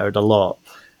 that mattered a lot.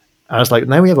 I was like,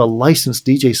 now we have a licensed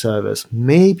DJ service.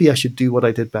 Maybe I should do what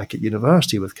I did back at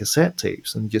university with cassette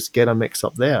tapes and just get a mix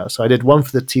up there. So I did one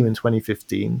for the team in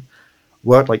 2015.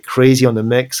 Worked like crazy on the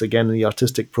mix, again, in the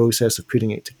artistic process of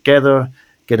putting it together,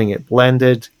 getting it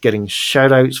blended, getting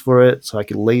shout outs for it so I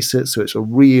could lace it so it's a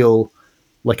real,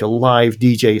 like a live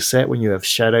DJ set when you have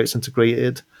shout outs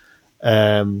integrated.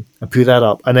 I put that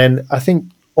up. And then I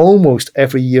think almost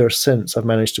every year since, I've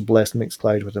managed to bless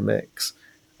Mixcloud with a mix.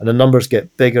 And the numbers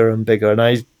get bigger and bigger. And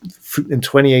in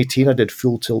 2018, I did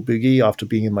Full Tilt Boogie after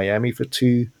being in Miami for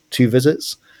two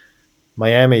visits.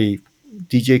 Miami,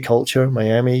 DJ culture,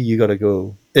 Miami, you got to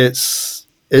go. It's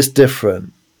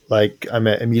different. Like, I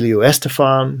met Emilio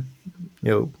Estefan,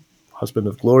 husband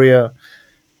of Gloria.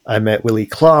 I met Willie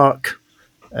Clark,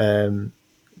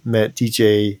 met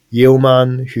DJ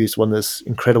Yeoman, who's one of this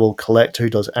incredible collector who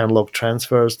does analog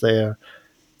transfers there.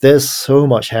 There's so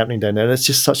much happening down there. And it's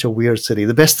just such a weird city.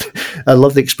 I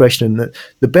love the expression that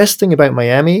the best thing about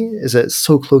Miami is that it's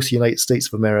so close to the United States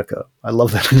of America. I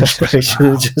love that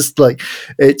expression. Wow.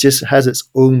 It just has its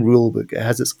own rule book. It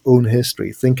has its own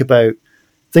history. Think about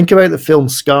the film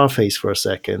Scarface for a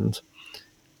second.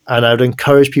 And I would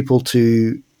encourage people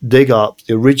to dig up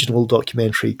the original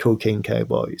documentary Cocaine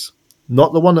Cowboys.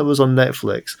 Not the one that was on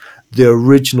Netflix. The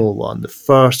original one, the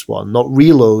first one, not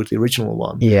Reload, the original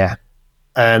one. Yeah.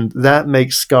 And that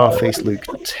makes Scarface look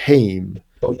tame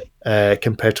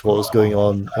compared to what was going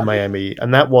on in Miami.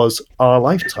 And that was our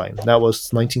lifetime. That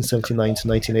was 1979 to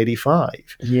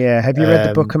 1985. Yeah. Have you read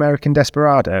the book American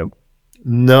Desperado?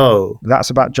 No. That's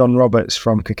about John Roberts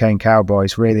from Cocaine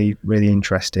Cowboys. Really, really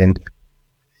interesting.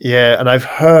 Yeah, and I've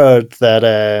heard that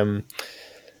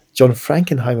John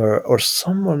Frankenheimer or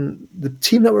someone, the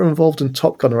team that were involved in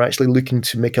Top Gun are actually looking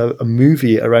to make a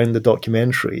movie around the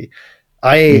documentary.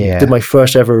 I did my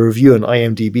first ever review on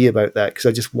IMDb about that because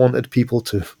I just wanted people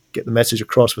to get the message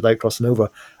across without crossing over.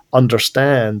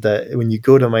 Understand that when you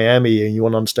go to Miami and you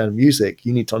want to understand music,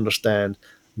 you need to understand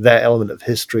that element of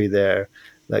history there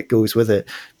that goes with it.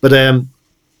 But the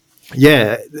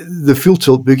Full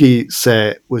Tilt Boogie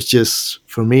set was just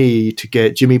for me to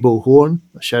get Jimmy Bo Horn,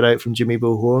 a shout out from Jimmy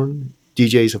Bo Horn.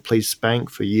 DJs have played Spank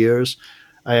for years.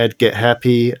 I had Get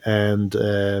Happy and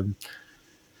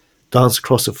Dance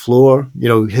Across the Floor.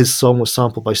 His song was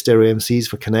sampled by Stereo MCs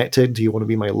for Connected. Do You Want to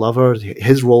Be My Lover?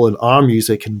 His role in our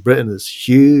music in Britain is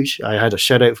huge. I had a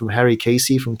shout out from Harry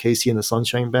Casey from Casey and the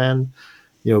Sunshine Band,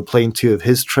 playing 2 of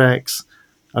his tracks.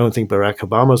 I don't think Barack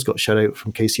Obama's got shout out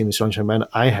from Casey and the Sunshine Band.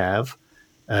 I have.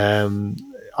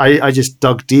 I just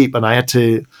dug deep, and I had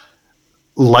to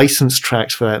license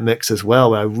tracks for that mix as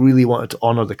well. I really wanted to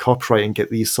honor the copyright and get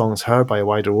these songs heard by a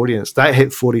wider audience. That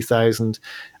hit 40,000,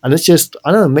 and it's just,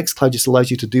 I don't know, Mixcloud just allows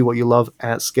you to do what you love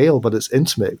at scale, but it's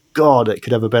intimate. God, it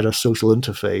could have a better social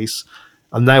interface.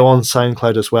 I'm now on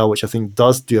SoundCloud as well, which I think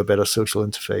does do a better social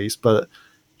interface, but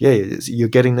yeah, you're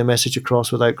getting the message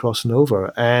across without crossing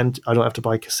over, and I don't have to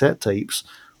buy cassette tapes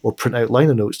or print out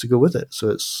liner notes to go with it. So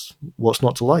it's what's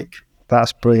not to like.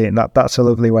 That's brilliant. That's a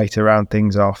lovely way to round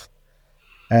things off.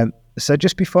 So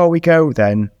just before we go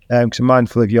then, because I'm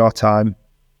mindful of your time,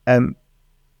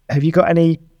 have you got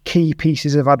any key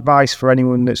pieces of advice for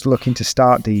anyone that's looking to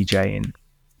start DJing?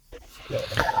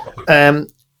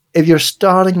 If you're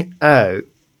starting out,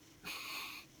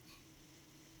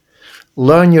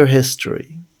 learn your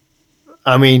history.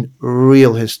 I mean,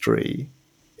 real history.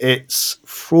 It's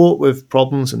fraught with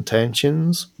problems and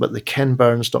tensions, but the Ken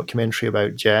Burns documentary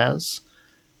about jazz,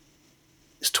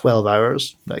 it's 12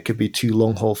 hours. That could be 2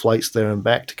 long-haul flights there and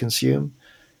back to consume.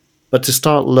 But to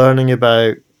start learning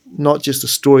about not just the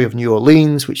story of New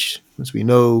Orleans, which, as we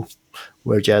know,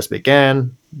 where jazz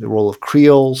began, the role of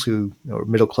Creoles, who are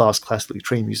middle-class, classically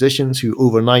trained musicians who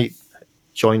overnight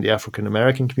joined the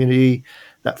African-American community.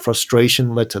 That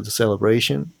frustration led to the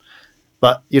celebration.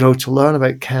 But, to learn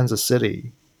about Kansas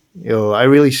City, I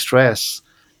really stress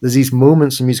there's these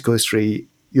moments in musical history.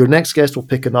 Your next guest will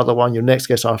pick another one. Your next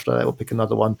guest after that will pick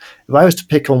another one. If I was to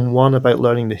pick on one about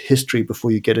learning the history before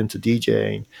you get into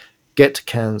DJing, get to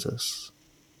Kansas.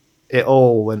 It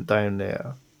all went down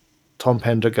there. Tom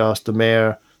Pendergast, the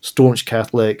mayor, staunch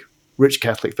Catholic, rich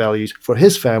Catholic values. For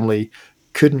his family,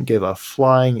 couldn't give a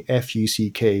flying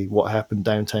F-U-C-K what happened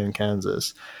downtown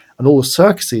Kansas. And all the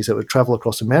circuses that would travel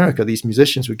across America, these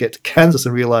musicians would get to Kansas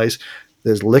and realize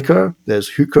there's liquor, there's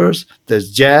hookers, there's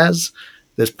jazz,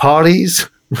 there's parties,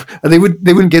 and they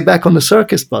wouldn't get back on the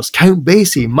circus bus. Count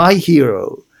Basie, my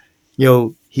hero,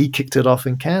 he kicked it off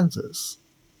in Kansas.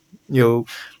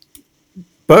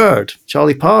 Bird,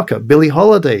 Charlie Parker, Billie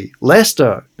Holiday,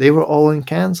 Lester, they were all in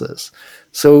Kansas.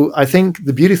 So I think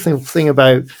the beautiful thing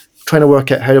about trying to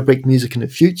work out how to break music in the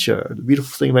future, the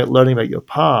beautiful thing about learning about your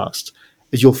past,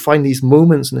 is you'll find these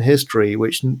moments in history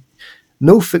which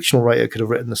no fictional writer could have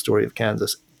written the story of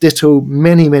Kansas. Ditto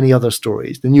many, many other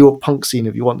stories. The New York punk scene,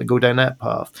 if you want to go down that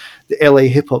path. The LA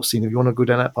hip-hop scene, if you want to go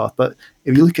down that path. But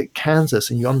if you look at Kansas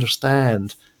and you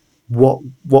understand what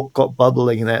got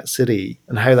bubbling in that city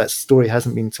and how that story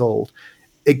hasn't been told,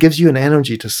 it gives you an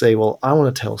energy to say, well, I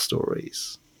want to tell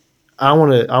stories. I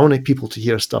want people to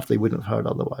hear stuff they wouldn't have heard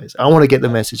otherwise. I want to get the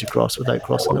message across without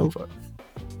crossing over.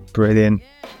 Brilliant.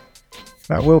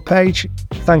 Right, Will Page,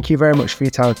 thank you very much for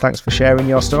your time. Thanks for sharing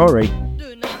your story.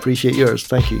 Appreciate yours.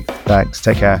 Thank you. Thanks.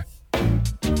 Take care.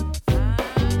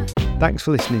 Thanks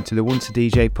for listening to the Once a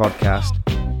DJ podcast.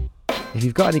 If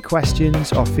you've got any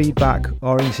questions or feedback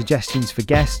or any suggestions for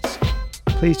guests,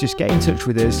 please just get in touch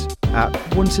with us at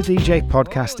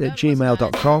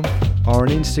onceadjpodcast@gmail.com or on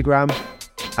Instagram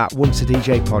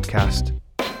 @onceadjpodcast.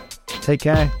 Take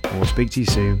care and we'll speak to you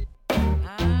soon.